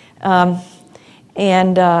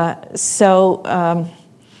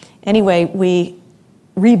 Anyway, we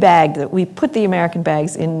rebagged it. We put the American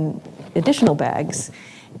bags in additional bags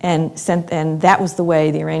and that was the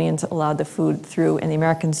way the Iranians allowed the food through, and the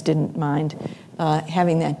Americans didn't mind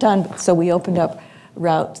having that done. So we opened up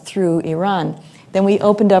route through Iran. Then we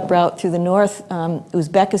opened up route through the north,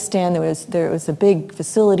 Uzbekistan. There was a big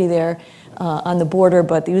facility there on the border,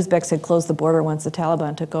 but the Uzbeks had closed the border once the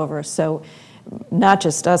Taliban took over. So not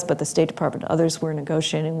just us, but the State Department and others were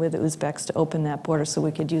negotiating with the Uzbeks to open that border so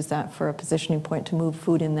we could use that for a positioning point to move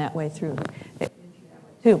food in that way through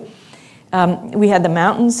too. We had the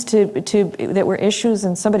mountains that were issues,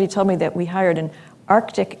 and somebody told me that we hired an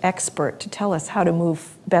Arctic expert to tell us how to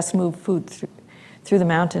best move food through the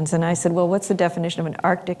mountains. And I said, well, what's the definition of an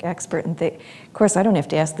Arctic expert? And of course, I don't have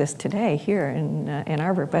to ask this today here in Ann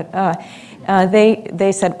Arbor, but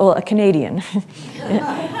they said, well, a Canadian.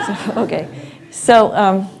 Okay.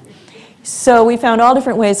 So we found all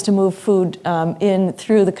different ways to move food in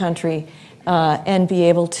through the country and be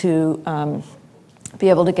able to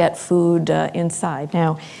get food inside.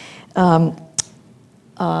 Now,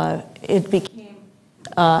 it became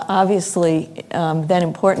obviously then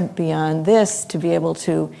important beyond this to be able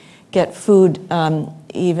to get food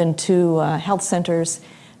even to health centers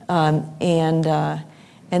and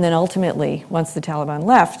then ultimately, once the Taliban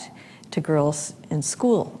left, to girls in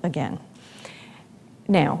school again.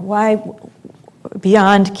 Now, why,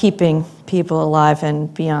 beyond keeping people alive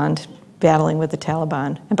and beyond battling with the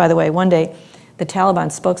Taliban, and by the way, one day the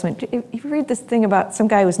Taliban spokesman, you read this thing about some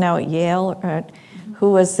guy who's now at Yale,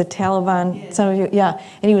 who was the Taliban, some of you, yeah,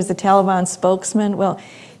 and he was the Taliban spokesman. Well,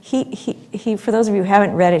 he for those of you who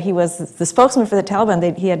haven't read it, he was the spokesman for the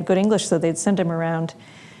Taliban. He had good English, so they'd send him around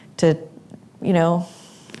to, you know,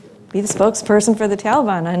 be the spokesperson for the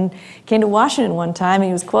Taliban, and came to Washington one time, and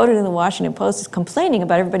he was quoted in the Washington Post as complaining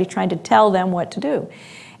about everybody trying to tell them what to do.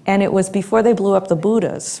 And it was before they blew up the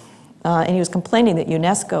Buddhas. And he was complaining that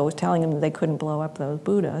UNESCO was telling him that they couldn't blow up those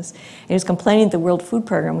Buddhas. And he was complaining that the World Food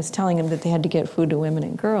Program was telling him that they had to get food to women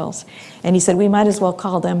and girls. And he said, we might as well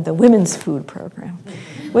call them the Women's Food Program,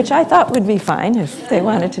 which I thought would be fine if they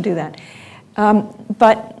wanted to do that.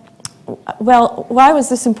 Well, why was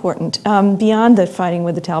this important beyond the fighting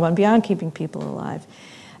with the Taliban, beyond keeping people alive?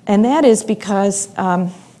 And that is because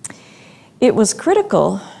it was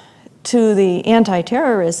critical to the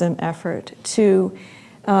anti-terrorism effort to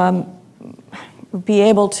be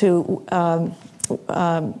able to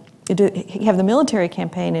have the military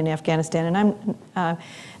campaign in Afghanistan. And I'm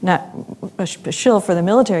not a shill for the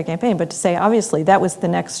military campaign, but to say, obviously, that was the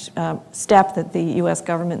next step that the US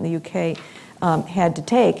government and the UK had to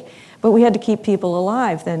take. But we had to keep people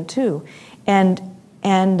alive then, too. And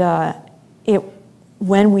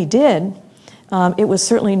when we did, it was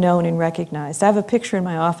certainly known and recognized. I have a picture in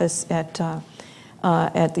my office at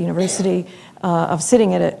at the university of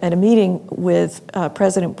sitting at a meeting with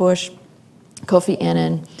President Bush, Kofi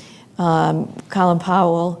Annan, Colin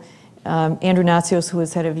Powell, Andrew Natsios, who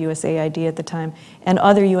was head of USAID at the time, and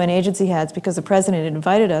other UN agency heads, because the president had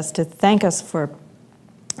invited us to thank us for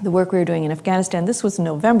the work we were doing in Afghanistan. This was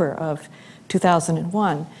November of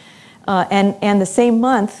 2001. And the same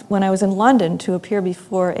month, when I was in London to appear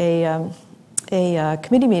before a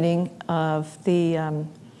committee meeting of the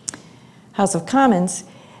House of Commons,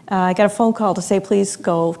 I got a phone call to say, please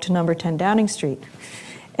go to number 10 Downing Street.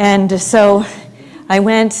 And so I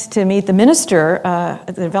went to meet the minister,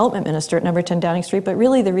 the development minister at number 10 Downing Street, but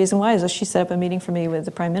really the reason why is that she set up a meeting for me with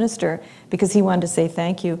the Prime Minister because he wanted to say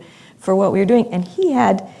thank you for what we were doing. And he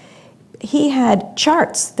had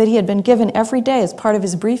charts that he had been given every day as part of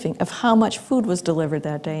his briefing of how much food was delivered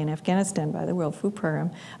that day in Afghanistan by the World Food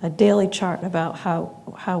Program, a daily chart about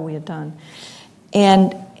how we had done.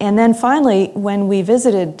 And then finally, when we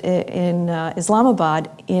visited in Islamabad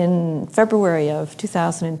in February of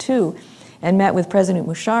 2002 and met with President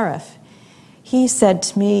Musharraf, he said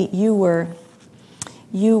to me, you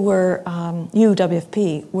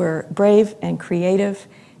WFP, were brave and creative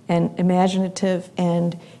and imaginative,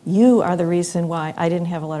 and you are the reason why I didn't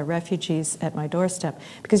have a lot of refugees at my doorstep.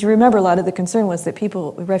 Because you remember, a lot of the concern was that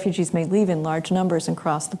refugees may leave in large numbers and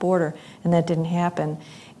cross the border, and that didn't happen.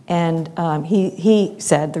 And he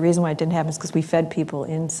said the reason why it didn't happen is because we fed people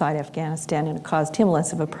inside Afghanistan, and it caused him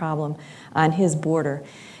less of a problem on his border.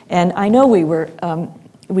 And I know we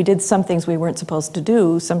did some things we weren't supposed to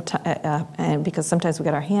do, and because sometimes we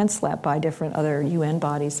got our hands slapped by different other UN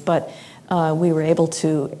bodies, but we were able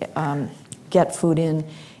to get food in.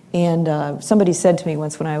 And somebody said to me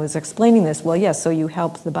once when I was explaining this, well, yes, so you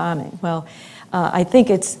helped the bombing. Well, I think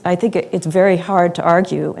it's very hard to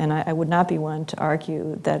argue, and I would not be one to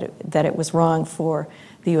argue that it was wrong for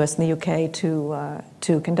the U.S. and the U.K. to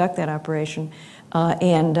conduct that operation,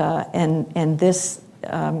 and this.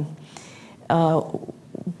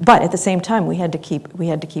 But at the same time, we had to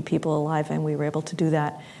keep people alive, and we were able to do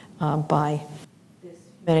that by this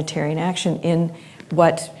humanitarian action in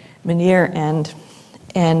what Munir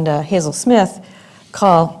and Hazel Smith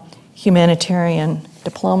call humanitarian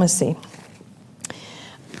diplomacy.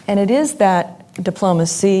 And it is that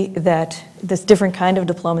diplomacy, this different kind of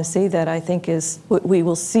diplomacy, that I think is what we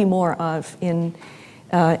will see more of in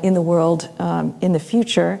the world in the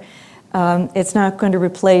future. It's not going to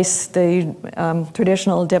replace the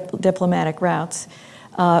traditional diplomatic routes,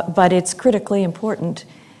 but it's critically important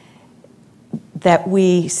that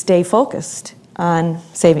we stay focused on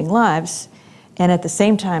saving lives, and at the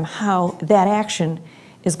same time how that action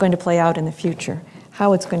is going to play out in the future,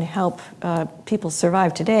 how it's going to help people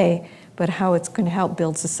survive today, but how it's going to help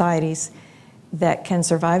build societies that can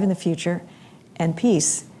survive in the future and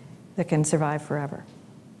peace that can survive forever.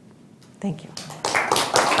 Thank you.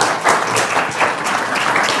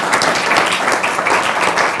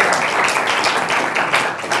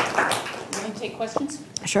 Take questions?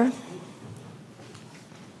 Sure.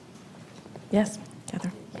 Yes,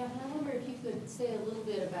 Heather. Kevin, I wonder if you could say a little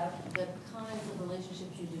bit about the kinds of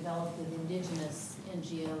relationships you developed with indigenous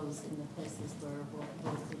NGOs in the places where World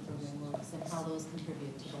Food Program works, and how those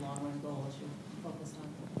contribute to the long-run goal as you're focused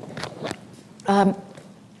on.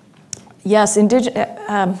 Yes,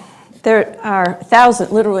 there are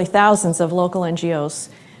literally thousands of local NGOs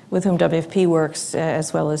with whom WFP works,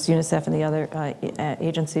 as well as UNICEF and the other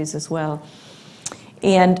agencies as well.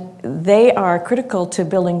 And they are critical to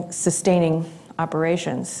building sustaining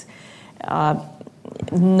operations.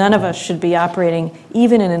 None of us should be operating,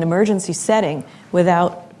 even in an emergency setting,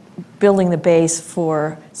 without building the base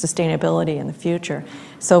for sustainability in the future.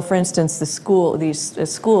 So for instance, these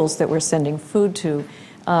schools that we're sending food to,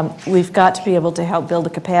 we've got to be able to help build a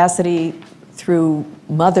capacity through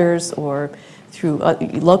mothers or through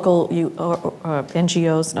local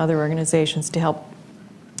NGOs and other organizations to help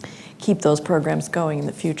keep those programs going in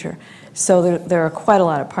the future. So there are quite a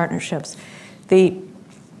lot of partnerships. One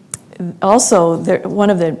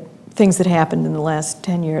of the things that happened in the last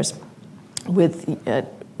 10 years with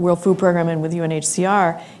World Food Program and with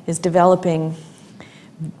UNHCR is developing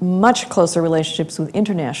much closer relationships with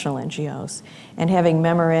international NGOs and having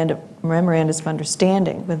memorandums of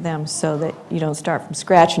understanding with them so that you don't start from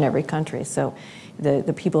scratch in every country. So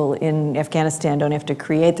the people in Afghanistan don't have to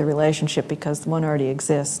create the relationship because one already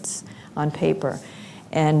exists on paper.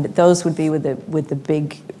 And those would be with the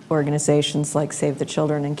big organizations like Save the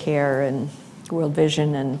Children and CARE and World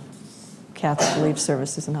Vision and Catholic Relief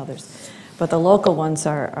Services and others. But the local ones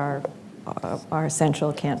are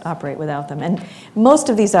essential, can't operate without them. And most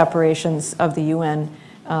of these operations of the UN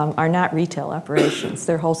are not retail operations.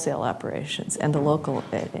 They're wholesale operations, and the local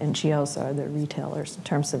NGOs are the retailers in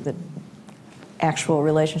terms of the actual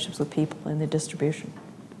relationships with people and the distribution.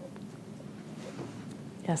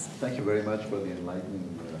 Yes? Thank you very much for the enlightening,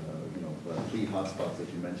 3 hotspots that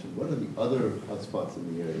you mentioned. What are the other hotspots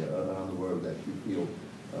in the area around the world that you feel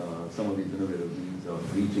some of these innovative means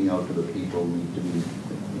of reaching out to the people need to be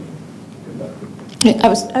conducted? I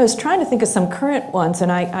was trying to think of some current ones, and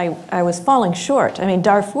I was falling short. I mean,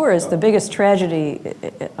 Darfur is the biggest tragedy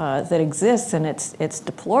that exists, and it's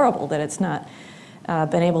deplorable that it's not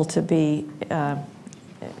been able to be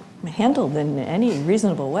handled in any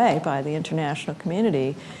reasonable way by the international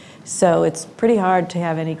community. So it's pretty hard to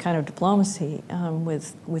have any kind of diplomacy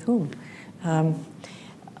with whom. And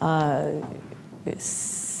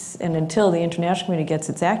until the international community gets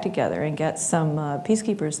its act together and gets some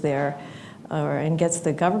peacekeepers there, and gets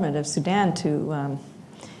the government of Sudan to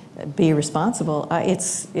be responsible,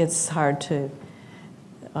 it's hard to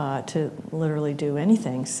literally do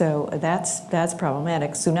anything. So that's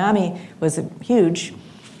problematic. Tsunami was huge,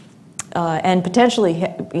 and potentially,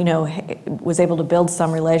 was able to build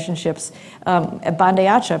some relationships. Banda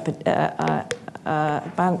Aceh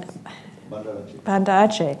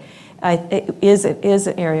is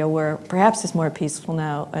an area where perhaps is more peaceful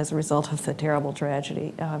now as a result of the terrible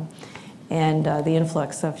tragedy, and the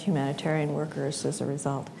influx of humanitarian workers as a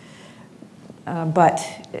result. But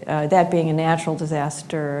that being a natural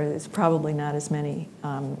disaster, there's probably not as many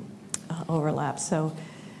overlaps. So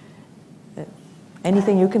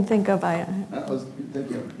anything you can think of? I was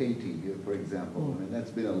thinking of Haiti, for example. I mean,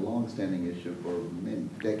 that's been a long-standing issue for many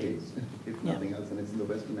decades, if nothing else, and it's in the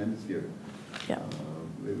Western Hemisphere. Yeah.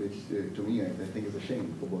 Which, to me, I think is a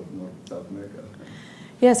shame for both North and South America.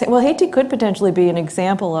 Yes, well, Haiti could potentially be an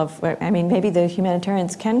example of, I mean, maybe the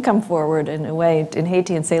humanitarians can come forward in a way in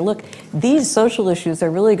Haiti and say, look, these social issues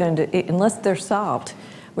are really going to, unless they're solved,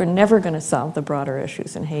 we're never going to solve the broader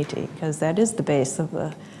issues in Haiti, because that is the base of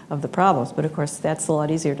the problems. But of course, that's a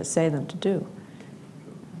lot easier to say than to do.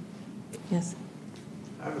 Yes?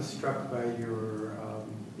 I was struck by your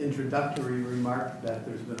introductory remark that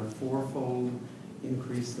there's been a 4-fold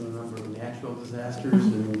increase in the number of natural disasters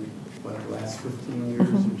in the last 15 years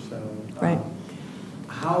or so. Right.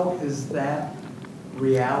 How is that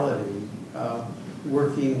reality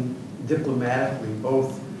working diplomatically,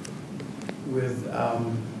 both with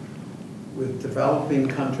developing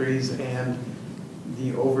countries and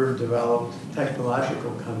the overdeveloped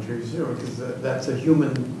technological countries? Because that's a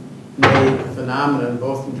human-made phenomenon,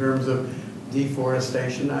 both in terms of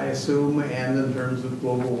deforestation, I assume, and in terms of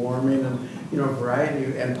global warming and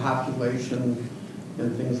variety and population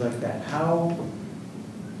and things like that. How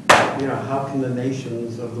can the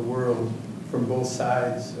nations of the world from both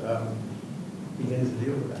sides begin to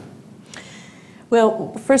deal with that?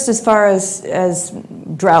 Well, first, as far as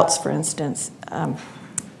droughts, for instance,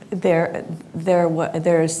 there's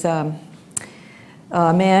a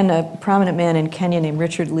prominent man in Kenya named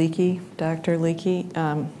Richard Leakey, Dr. Leakey,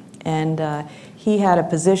 and he had a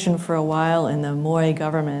position for a while in the Moi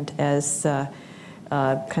government as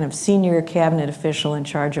kind of senior cabinet official in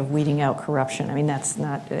charge of weeding out corruption. I mean, that's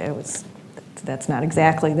not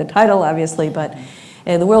exactly the title, obviously, but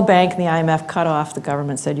the World Bank and the IMF cut off the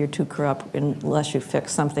government, said you're too corrupt, unless you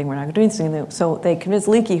fix something, we're not going to do anything. So they convinced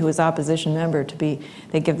Leakey, who was opposition member,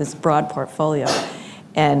 they give this broad portfolio.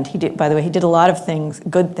 And he did, by the way, he did a lot of things,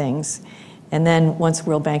 good things. And then once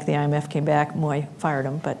World Bank and the IMF came back, Moi fired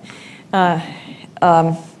him. But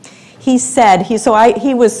he said, he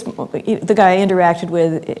was the guy I interacted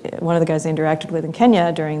with, one of the guys I interacted with in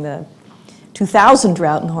Kenya during the 2000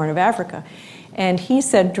 drought in the Horn of Africa. And he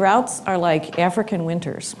said droughts are like African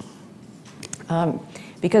winters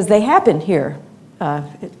because they happen here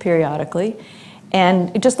periodically.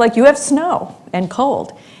 And just like you have snow and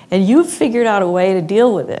cold, and you've figured out a way to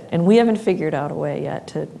deal with it, and we haven't figured out a way yet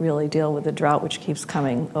to really deal with the drought, which keeps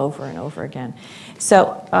coming over and over again.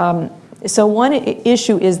 So, so one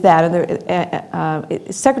issue is that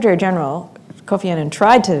Secretary General Kofi Annan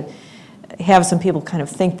tried to have some people kind of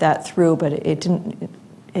think that through, but it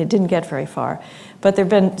didn't get very far. But there have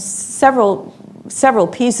been several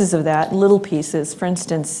pieces of that, little pieces. For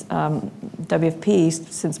instance, WFP,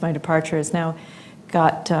 since my departure, has now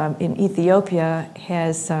got, in Ethiopia,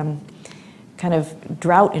 has kind of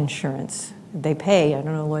drought insurance. They pay, I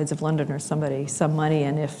don't know, Lloyd's of London or somebody, some money,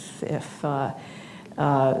 and if the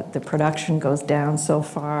production goes down so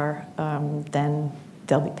far, then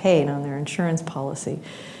they'll be paid on their insurance policy.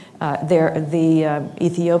 The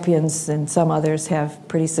Ethiopians and some others have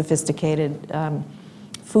pretty sophisticated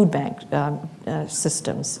food bank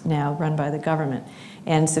systems now run by the government,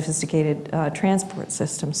 and sophisticated transport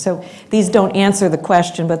systems. So these don't answer the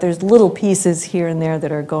question, but there's little pieces here and there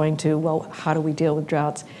that are going to, well, how do we deal with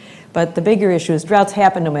droughts? But the bigger issue is droughts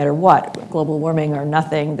happen no matter what, global warming or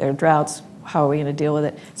nothing, they're droughts, how are we going to deal with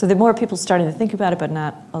it? So there are more people starting to think about it, but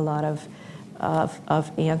not a lot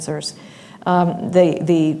of answers.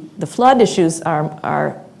 The flood issues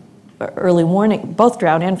are early warning, both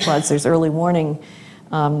drought and floods, there's early warning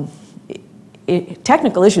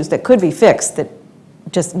technical issues that could be fixed that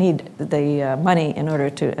just need the money in order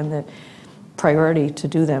to, and the priority to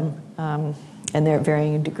do them, and there are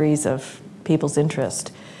varying degrees of people's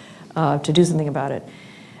interest to do something about it.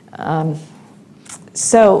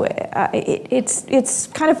 So it's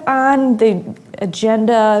kind of on the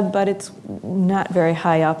agenda, but it's not very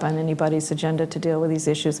high up on anybody's agenda to deal with these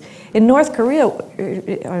issues. In North Korea,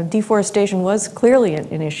 deforestation was clearly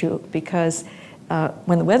an issue because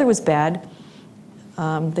when the weather was bad,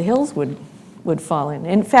 the hills would fall in.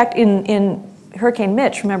 In fact, in Hurricane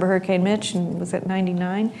Mitch, remember Hurricane Mitch, and was it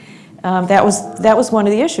 99? That was one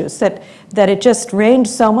of the issues, that it just rained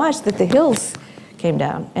so much that the hills came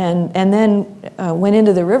down and then went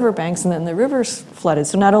into the riverbanks, and then the rivers flooded.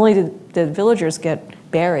 So not only did the villagers get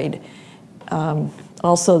buried,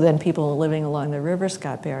 also then people living along the rivers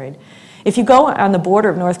got buried. If you go on the border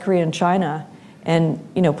of North Korea and China and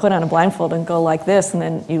put on a blindfold and go like this, and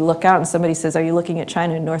then you look out and somebody says, are you looking at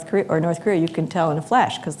China and North Korea, or North Korea, you can tell in a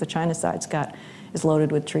flash because the China side's is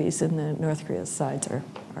loaded with trees and the North Korea sides are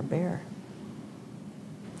bare.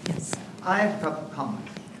 Yes. I have a couple of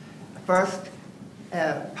comments. First,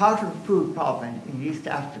 part of the food problem in East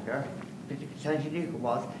Africa, particularly Tanganyika,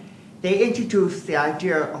 was they introduced the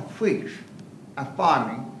idea of wheat and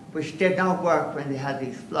farming, which did not work when they had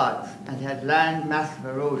these floods and they had land massive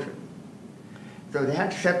erosion. So they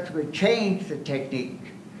had to subsequently change the technique.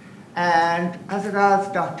 And as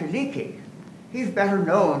regards Dr. Leakey, he's better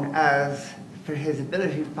known for his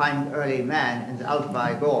ability to find early man in the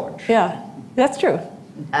Altai Gorge. Yeah, that's true.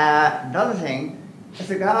 Another thing, as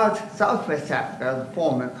regards Southwest Africa, the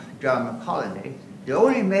former German colony, the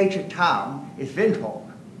only major town is Windhoek,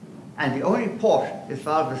 and the only port is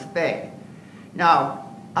Walvis Bay.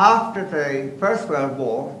 Now, after the First World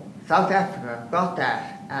War, South Africa got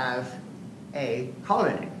that as a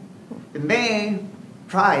colony. The main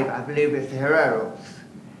tribe, I believe, is the Hereros.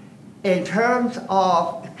 In terms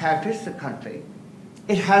of the characteristics of the country,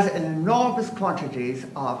 it has enormous quantities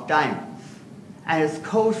of diamonds, and its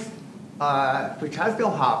coast, which has no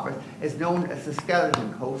harbour, is known as the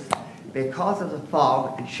skeleton coast because of the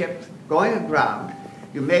fog and ships going aground.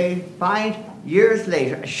 You may find years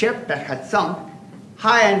later a ship that had sunk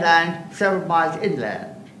high on land, several miles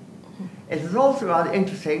inland. It is also rather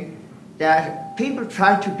interesting that people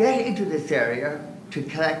tried to get into this area to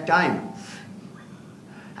collect diamonds.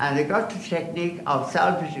 And they got the technique of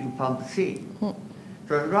salvaging from the sea. So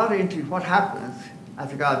it's rather interesting what happens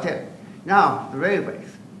as regards it. Now, the railways.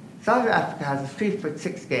 South Africa has a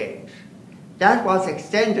 3-foot-6 gauge. That was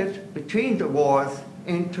extended between the wars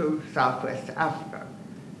into Southwest Africa.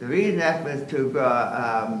 The reason that was to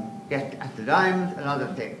get at the diamonds and other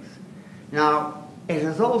things. Now, it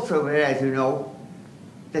is also, as you know,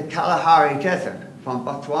 the Kalahari Desert from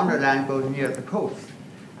Botswana land goes near the coast.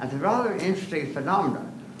 And it's a rather interesting phenomenon.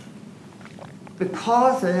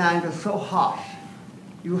 Because the land is so hot,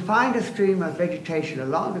 you find a stream of vegetation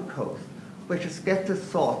along the coast which gets its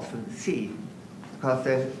source from the sea, because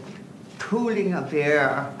the cooling of the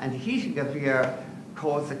air and the heating of the air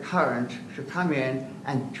cause the current to come in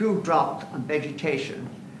and dew drops on vegetation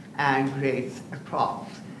and creates a crop.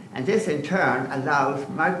 And this in turn allows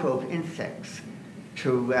microbe insects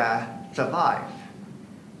to survive.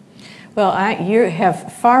 Well, you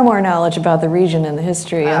have far more knowledge about the region and the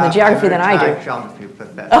history and the geography than I do. Geography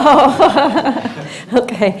professor. Oh,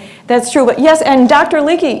 okay, that's true. But yes, and Dr.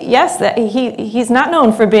 Leakey, yes, he's not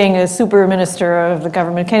known for being a super minister of the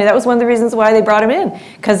government of Kenya. That was one of the reasons why they brought him in,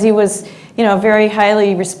 because he was, very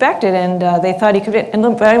highly respected, and they thought he could. And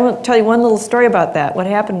look, but I will tell you one little story about that. What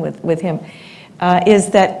happened with him is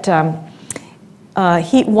that.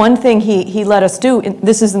 One thing he let us do,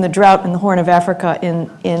 this is in the drought in the Horn of Africa in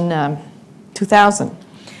 2000,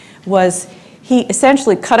 was he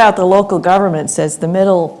essentially cut out the local governments as the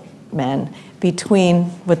middlemen between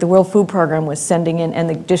what the World Food Program was sending in and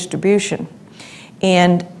the distribution.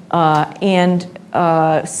 And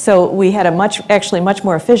so we had actually much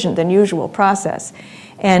more efficient than usual process.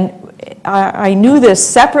 And I knew this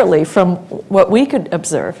separately from what we could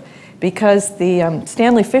observe, because the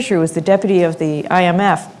Stanley Fisher, who was the deputy of the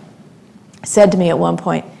IMF, said to me at one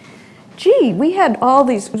point, gee, we had all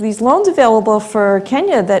these loans available for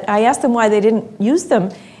Kenya that I asked them why they didn't use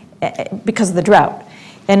them because of the drought.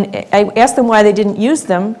 And I asked them why they didn't use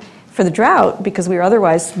them for the drought because we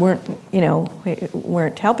otherwise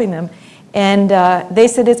weren't helping them. And they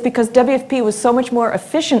said it's because WFP was so much more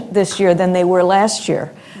efficient this year than they were last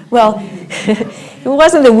year. Well, it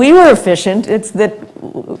wasn't that we were efficient, it's that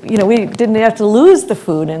we didn't have to lose the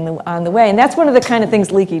food on the way. And that's one of the kind of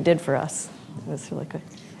things Leaky did for us. It was really good.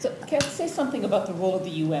 So can I say something about the role of the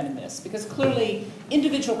UN in this? Because clearly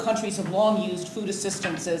individual countries have long used food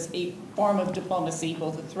assistance as a form of diplomacy,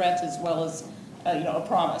 both a threat as well as a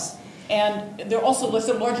promise. And there are also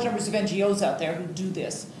some large numbers of NGOs out there who do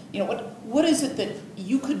this. What is it that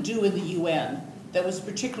you could do in the UN that was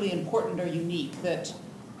particularly important or unique that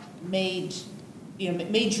made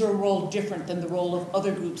your role different than the role of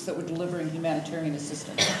other groups that were delivering humanitarian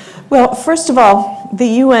assistance? Well, first of all, the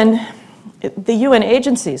UN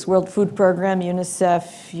agencies, World Food Program,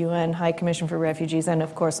 UNICEF, UN High Commission for Refugees, and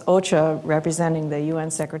of course OCHA representing the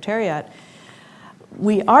UN Secretariat,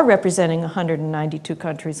 we are representing 192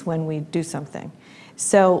 countries when we do something.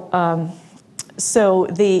 So,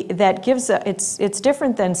 that gives it's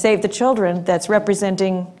different than Save the Children, that's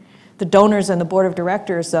representing the donors and the board of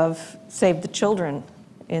directors of Save the Children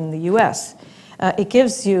in the U.S. It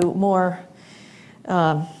gives you more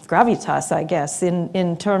gravitas, I guess,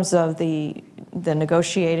 in terms of the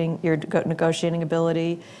negotiating, your negotiating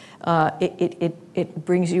ability. It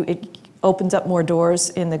brings you, it opens up more doors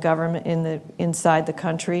in the government, inside the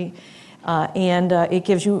country, and it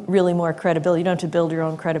gives you really more credibility. You don't have to build your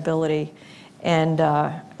own credibility, and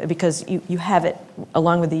because you have it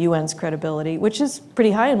along with the UN's credibility, which is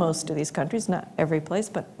pretty high in most of these countries, not every place,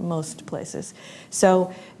 but most places.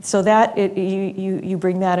 So that you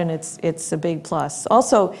bring that, and it's a big plus.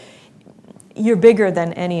 Also, you're bigger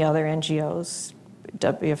than any other NGOs,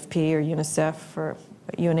 WFP or UNICEF or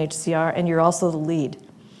UNHCR, and you're also the lead.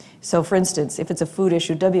 So for instance, if it's a food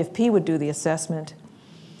issue, WFP would do the assessment,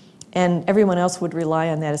 and everyone else would rely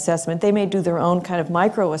on that assessment. They may do their own kind of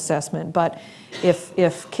micro-assessment, but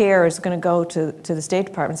if CARE is going to go to the State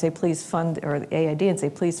Department and say, please fund, or the AID and say,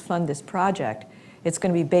 please fund this project, it's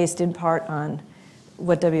going to be based in part on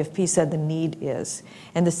what WFP said the need is.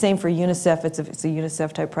 And the same for UNICEF, it's a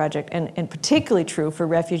UNICEF-type project, and particularly true for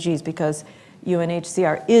refugees because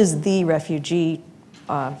UNHCR is the refugee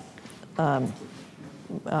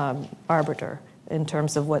arbiter in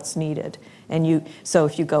terms of what's needed. And so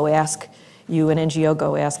if you go ask, an NGO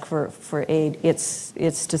go ask for aid, it's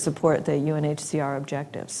to support the UNHCR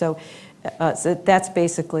objectives. So that's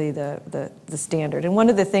basically the standard. And one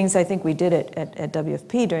of the things I think we did at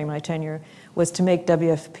WFP during my tenure was to make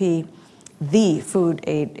WFP the food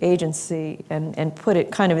aid agency and put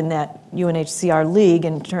it kind of in that UNHCR league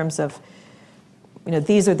in terms of,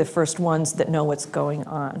 these are the first ones that know what's going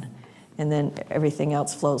on. And then everything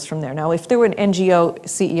else flows from there. Now, if there were an NGO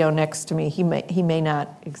CEO next to me, he may not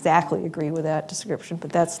exactly agree with that description,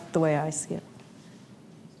 but that's the way I see it.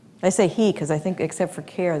 I say he because I think, except for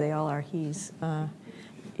CARE, they all are he's.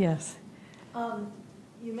 Yes.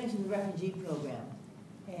 You mentioned the refugee program,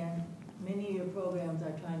 and many of your programs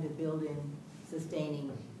are trying to build in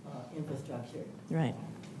sustaining infrastructure. Right.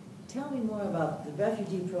 Tell me more about the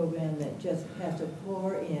refugee program that just has to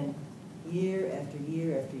pour in year after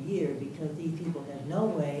year after year because these people have no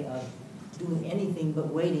way of doing anything but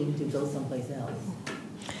waiting to go someplace else.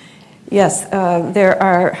 They there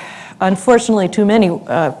are unfortunately too many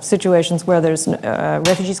situations where there's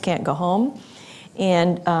refugees can't go home,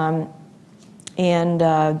 and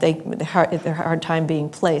they're hard time being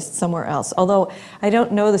placed somewhere else. Although I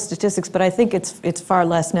don't know the statistics, but I think it's far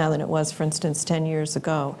less now than it was, for instance, 10 years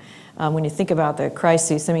ago. When you think about the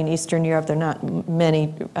crises, I mean, Eastern Europe, there are not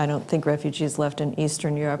many, I don't think, refugees left in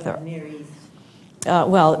Eastern Europe. Near East.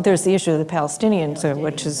 Well, there's the issue of the Palestinians,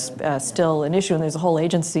 which is still an issue, and there's a whole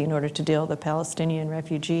agency in order to deal with the Palestinian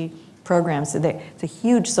refugee programs. It's a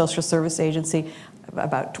huge social service agency.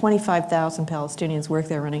 About 25,000 Palestinians work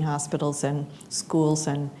there running hospitals and schools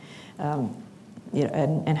and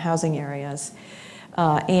housing areas.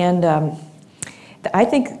 I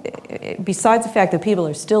think besides the fact that people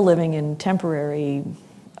are still living in temporary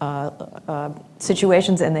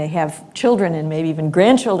situations and they have children and maybe even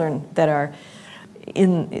grandchildren that are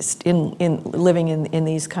living in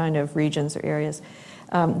these kind of regions or areas,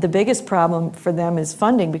 the biggest problem for them is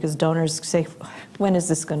funding because donors say, when is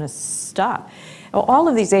this going to stop? All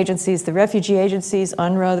of these agencies, the refugee agencies,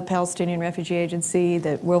 UNRWA, the Palestinian Refugee Agency,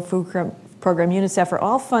 the World Food program, UNICEF, are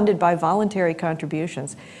all funded by voluntary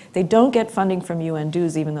contributions. They don't get funding from UN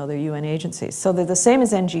dues, even though they're UN agencies. So they're the same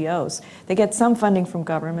as NGOs. They get some funding from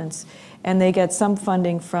governments, and they get some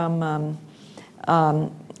funding from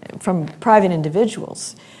private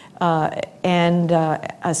individuals. So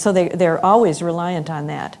they're always reliant on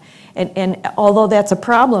that. And although that's a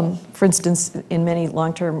problem, for instance, in many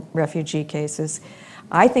long-term refugee cases,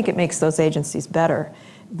 I think it makes those agencies better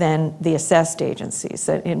than the assessed agencies.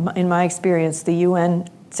 In my experience, the UN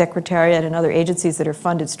Secretariat and other agencies that are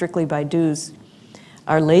funded strictly by dues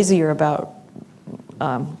are lazier about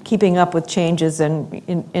keeping up with changes and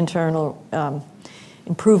internal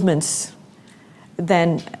improvements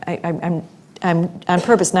than I'm on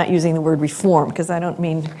purpose not using the word reform, because I don't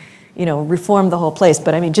mean, reform the whole place,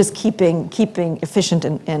 but I mean just keeping efficient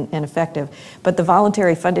and effective. But the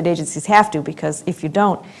voluntary funded agencies have to, because if you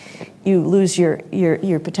don't, you lose your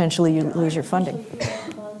potentially you lose your funding.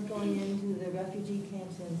 Funds going into the refugee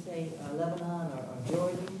camps in, say, Lebanon or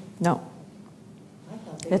Jordan? No. I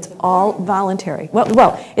thought they It's were all voluntary.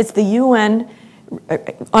 Well, it's the UN,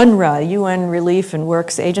 UNRWA, UN Relief and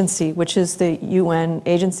Works Agency, which is the UN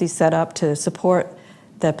agency set up to support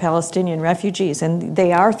the Palestinian refugees. And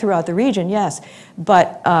they are throughout the region, yes,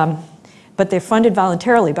 but they're funded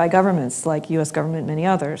voluntarily by governments like U.S. government and many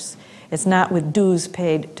others. It's not with dues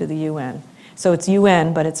paid to the UN. So it's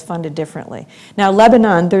UN, but it's funded differently. Now,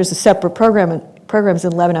 Lebanon, there's a separate programs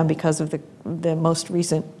in Lebanon because of the most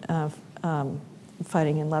recent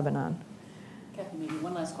fighting in Lebanon. Kathy, maybe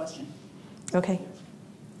one last question. Okay.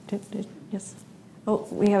 Yes. Oh,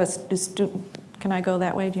 we have a student. Can I go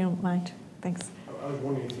that way? Do you mind? Thanks. I was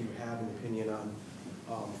wondering if you have an opinion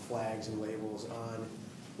on flags and labels on,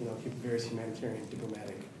 various humanitarian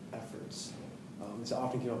diplomatic efforts. It's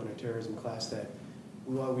often came up in a terrorism class that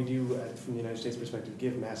while we do, from the United States perspective,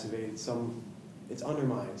 give massive aid, it's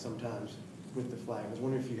undermined sometimes with the flag. I was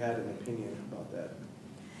wondering if you had an opinion about that.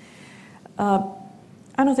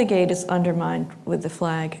 I don't think aid is undermined with the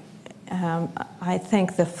flag. I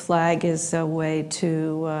think the flag is a way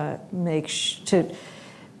to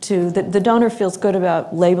the donor feels good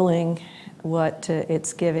about labeling what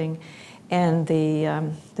it's giving, and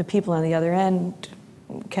the people on the other end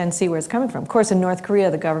can see where it's coming from. Of course, in North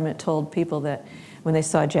Korea, the government told people that when they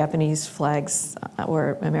saw Japanese flags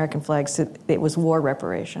or American flags, it was war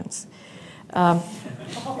reparations. But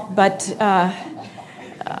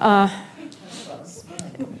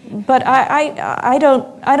I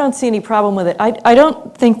don't see any problem with it. I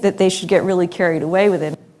don't think that they should get really carried away with it.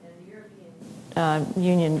 And the European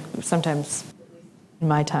Union sometimes, in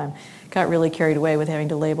my time, got really carried away with having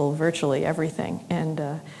to label virtually everything.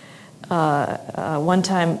 And one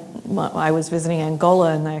time I was visiting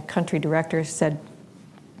Angola, and the country director said,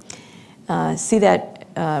 "See that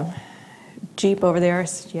Jeep over there?" I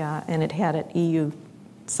said, "Yeah," and it had an EU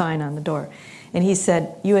sign on the door. And he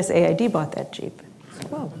said, "USAID bought that Jeep."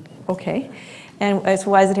 Oh, okay. And I said,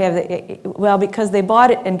 "Why does it have the?" Well, because they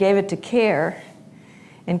bought it and gave it to CARE,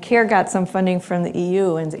 and CARE got some funding from the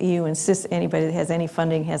EU, and the EU insists anybody that has any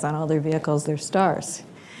funding has on all their vehicles their stars.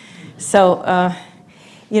 So, I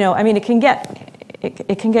mean, it can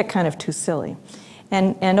get kind of too silly.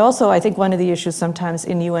 And also, I think one of the issues sometimes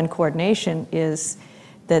in UN coordination is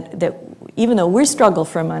that even though we struggle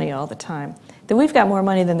for money all the time, that we've got more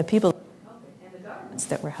money than the people and the governments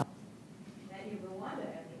that we're helping.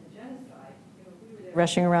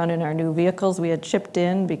 Rushing around in our new vehicles we had shipped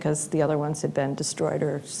in because the other ones had been destroyed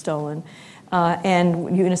or stolen. And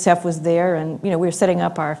UNICEF was there, and we were setting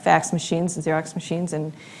up our fax machines and Xerox machines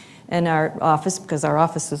and our office, because our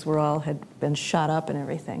offices had been shot up and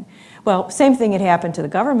everything. Well, same thing had happened to the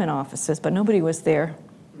government offices, but nobody was there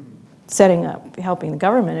setting up, helping the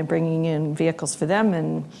government and bringing in vehicles for them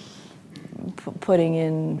and putting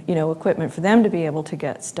in equipment for them to be able to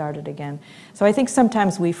get started again. So I think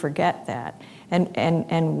sometimes we forget that.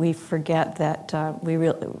 And we forget that we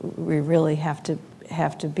really have to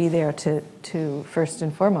be there to first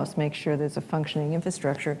and foremost make sure there's a functioning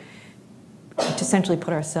infrastructure to essentially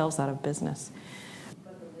put ourselves out of business.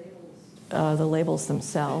 But the labels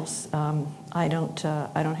themselves, I don't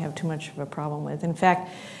have too much of a problem with. In fact,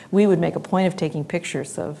 we would make a point of taking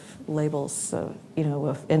pictures of labels,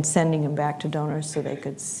 and sending them back to donors so they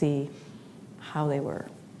could see how they were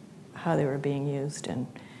being used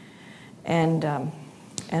and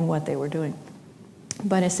what they were doing.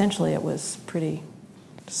 But essentially, it was pretty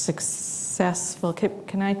successful.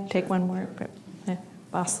 Can I take one more? Yeah,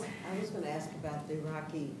 boss. I was going to ask about the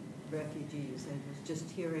Iraqi refugees. I was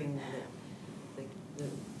just hearing that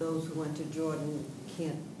those who went to Jordan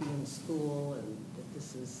can't be in school, and that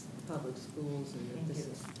this is public schools, and that this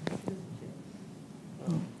is.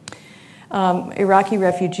 Iraqi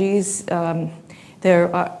refugees, even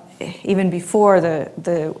before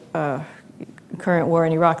the current war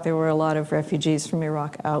in Iraq, there were a lot of refugees from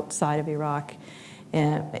Iraq outside of Iraq.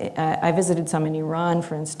 And I visited some in Iran,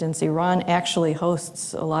 for instance. Iran actually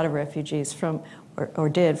hosts a lot of refugees from, or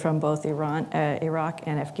did, from both Iran, Iraq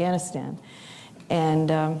and Afghanistan. And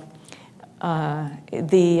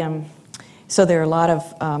so there are a lot of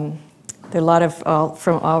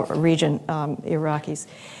from our region Iraqis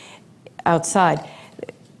outside.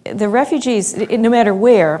 The refugees, no matter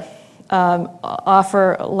where,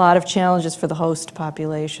 offer a lot of challenges for the host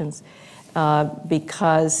populations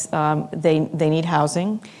because they need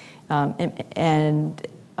housing and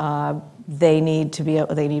they need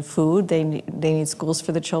food, they need schools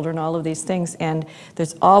for the children, all of these things, and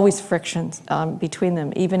there's always frictions between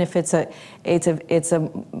them. Even if it's a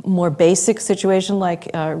more basic situation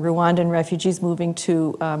like Rwandan refugees moving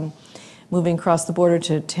across the border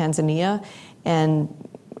to Tanzania and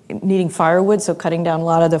needing firewood, so cutting down a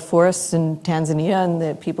lot of the forests in Tanzania, and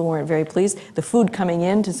the people weren't very pleased. The food coming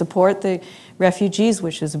in to support the refugees,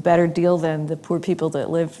 which is a better deal than the poor people that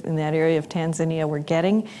live in that area of Tanzania were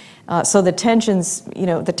getting. So the tensions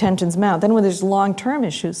mount. Then when there's long-term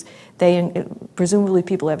issues, presumably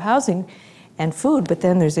people have housing and food, but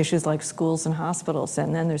then there's issues like schools and hospitals,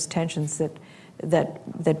 and then there's tensions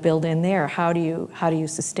that build in there. How do you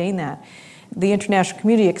sustain that? The international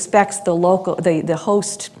community expects the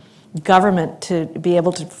host government to be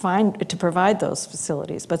able to provide those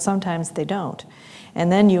facilities, but sometimes they don't.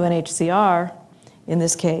 And then UNHCR, in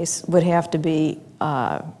this case, would have to be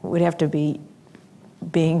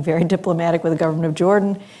being very diplomatic with the government of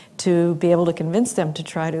Jordan to be able to convince them to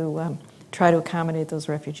try to accommodate those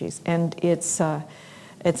refugees. And it's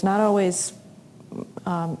not always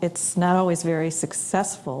very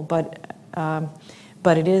successful, but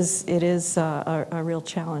it is a real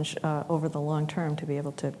challenge over the long term to be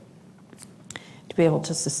able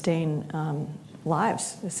to sustain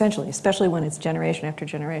lives, essentially, especially when it's generation after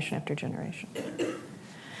generation after generation.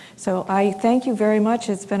 So I thank you very much.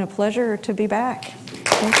 It's been a pleasure to be back.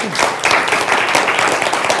 Thank you.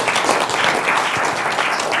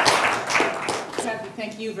 Kathy,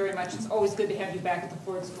 thank you very much. It's always good to have you back at the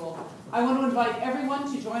Ford School. I want to invite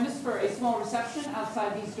everyone to join us for a small reception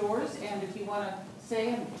outside these doors, and if you want to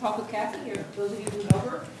stay and talk with Kathy, or those of you who know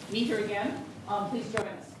her, meet her again, please join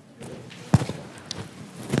us.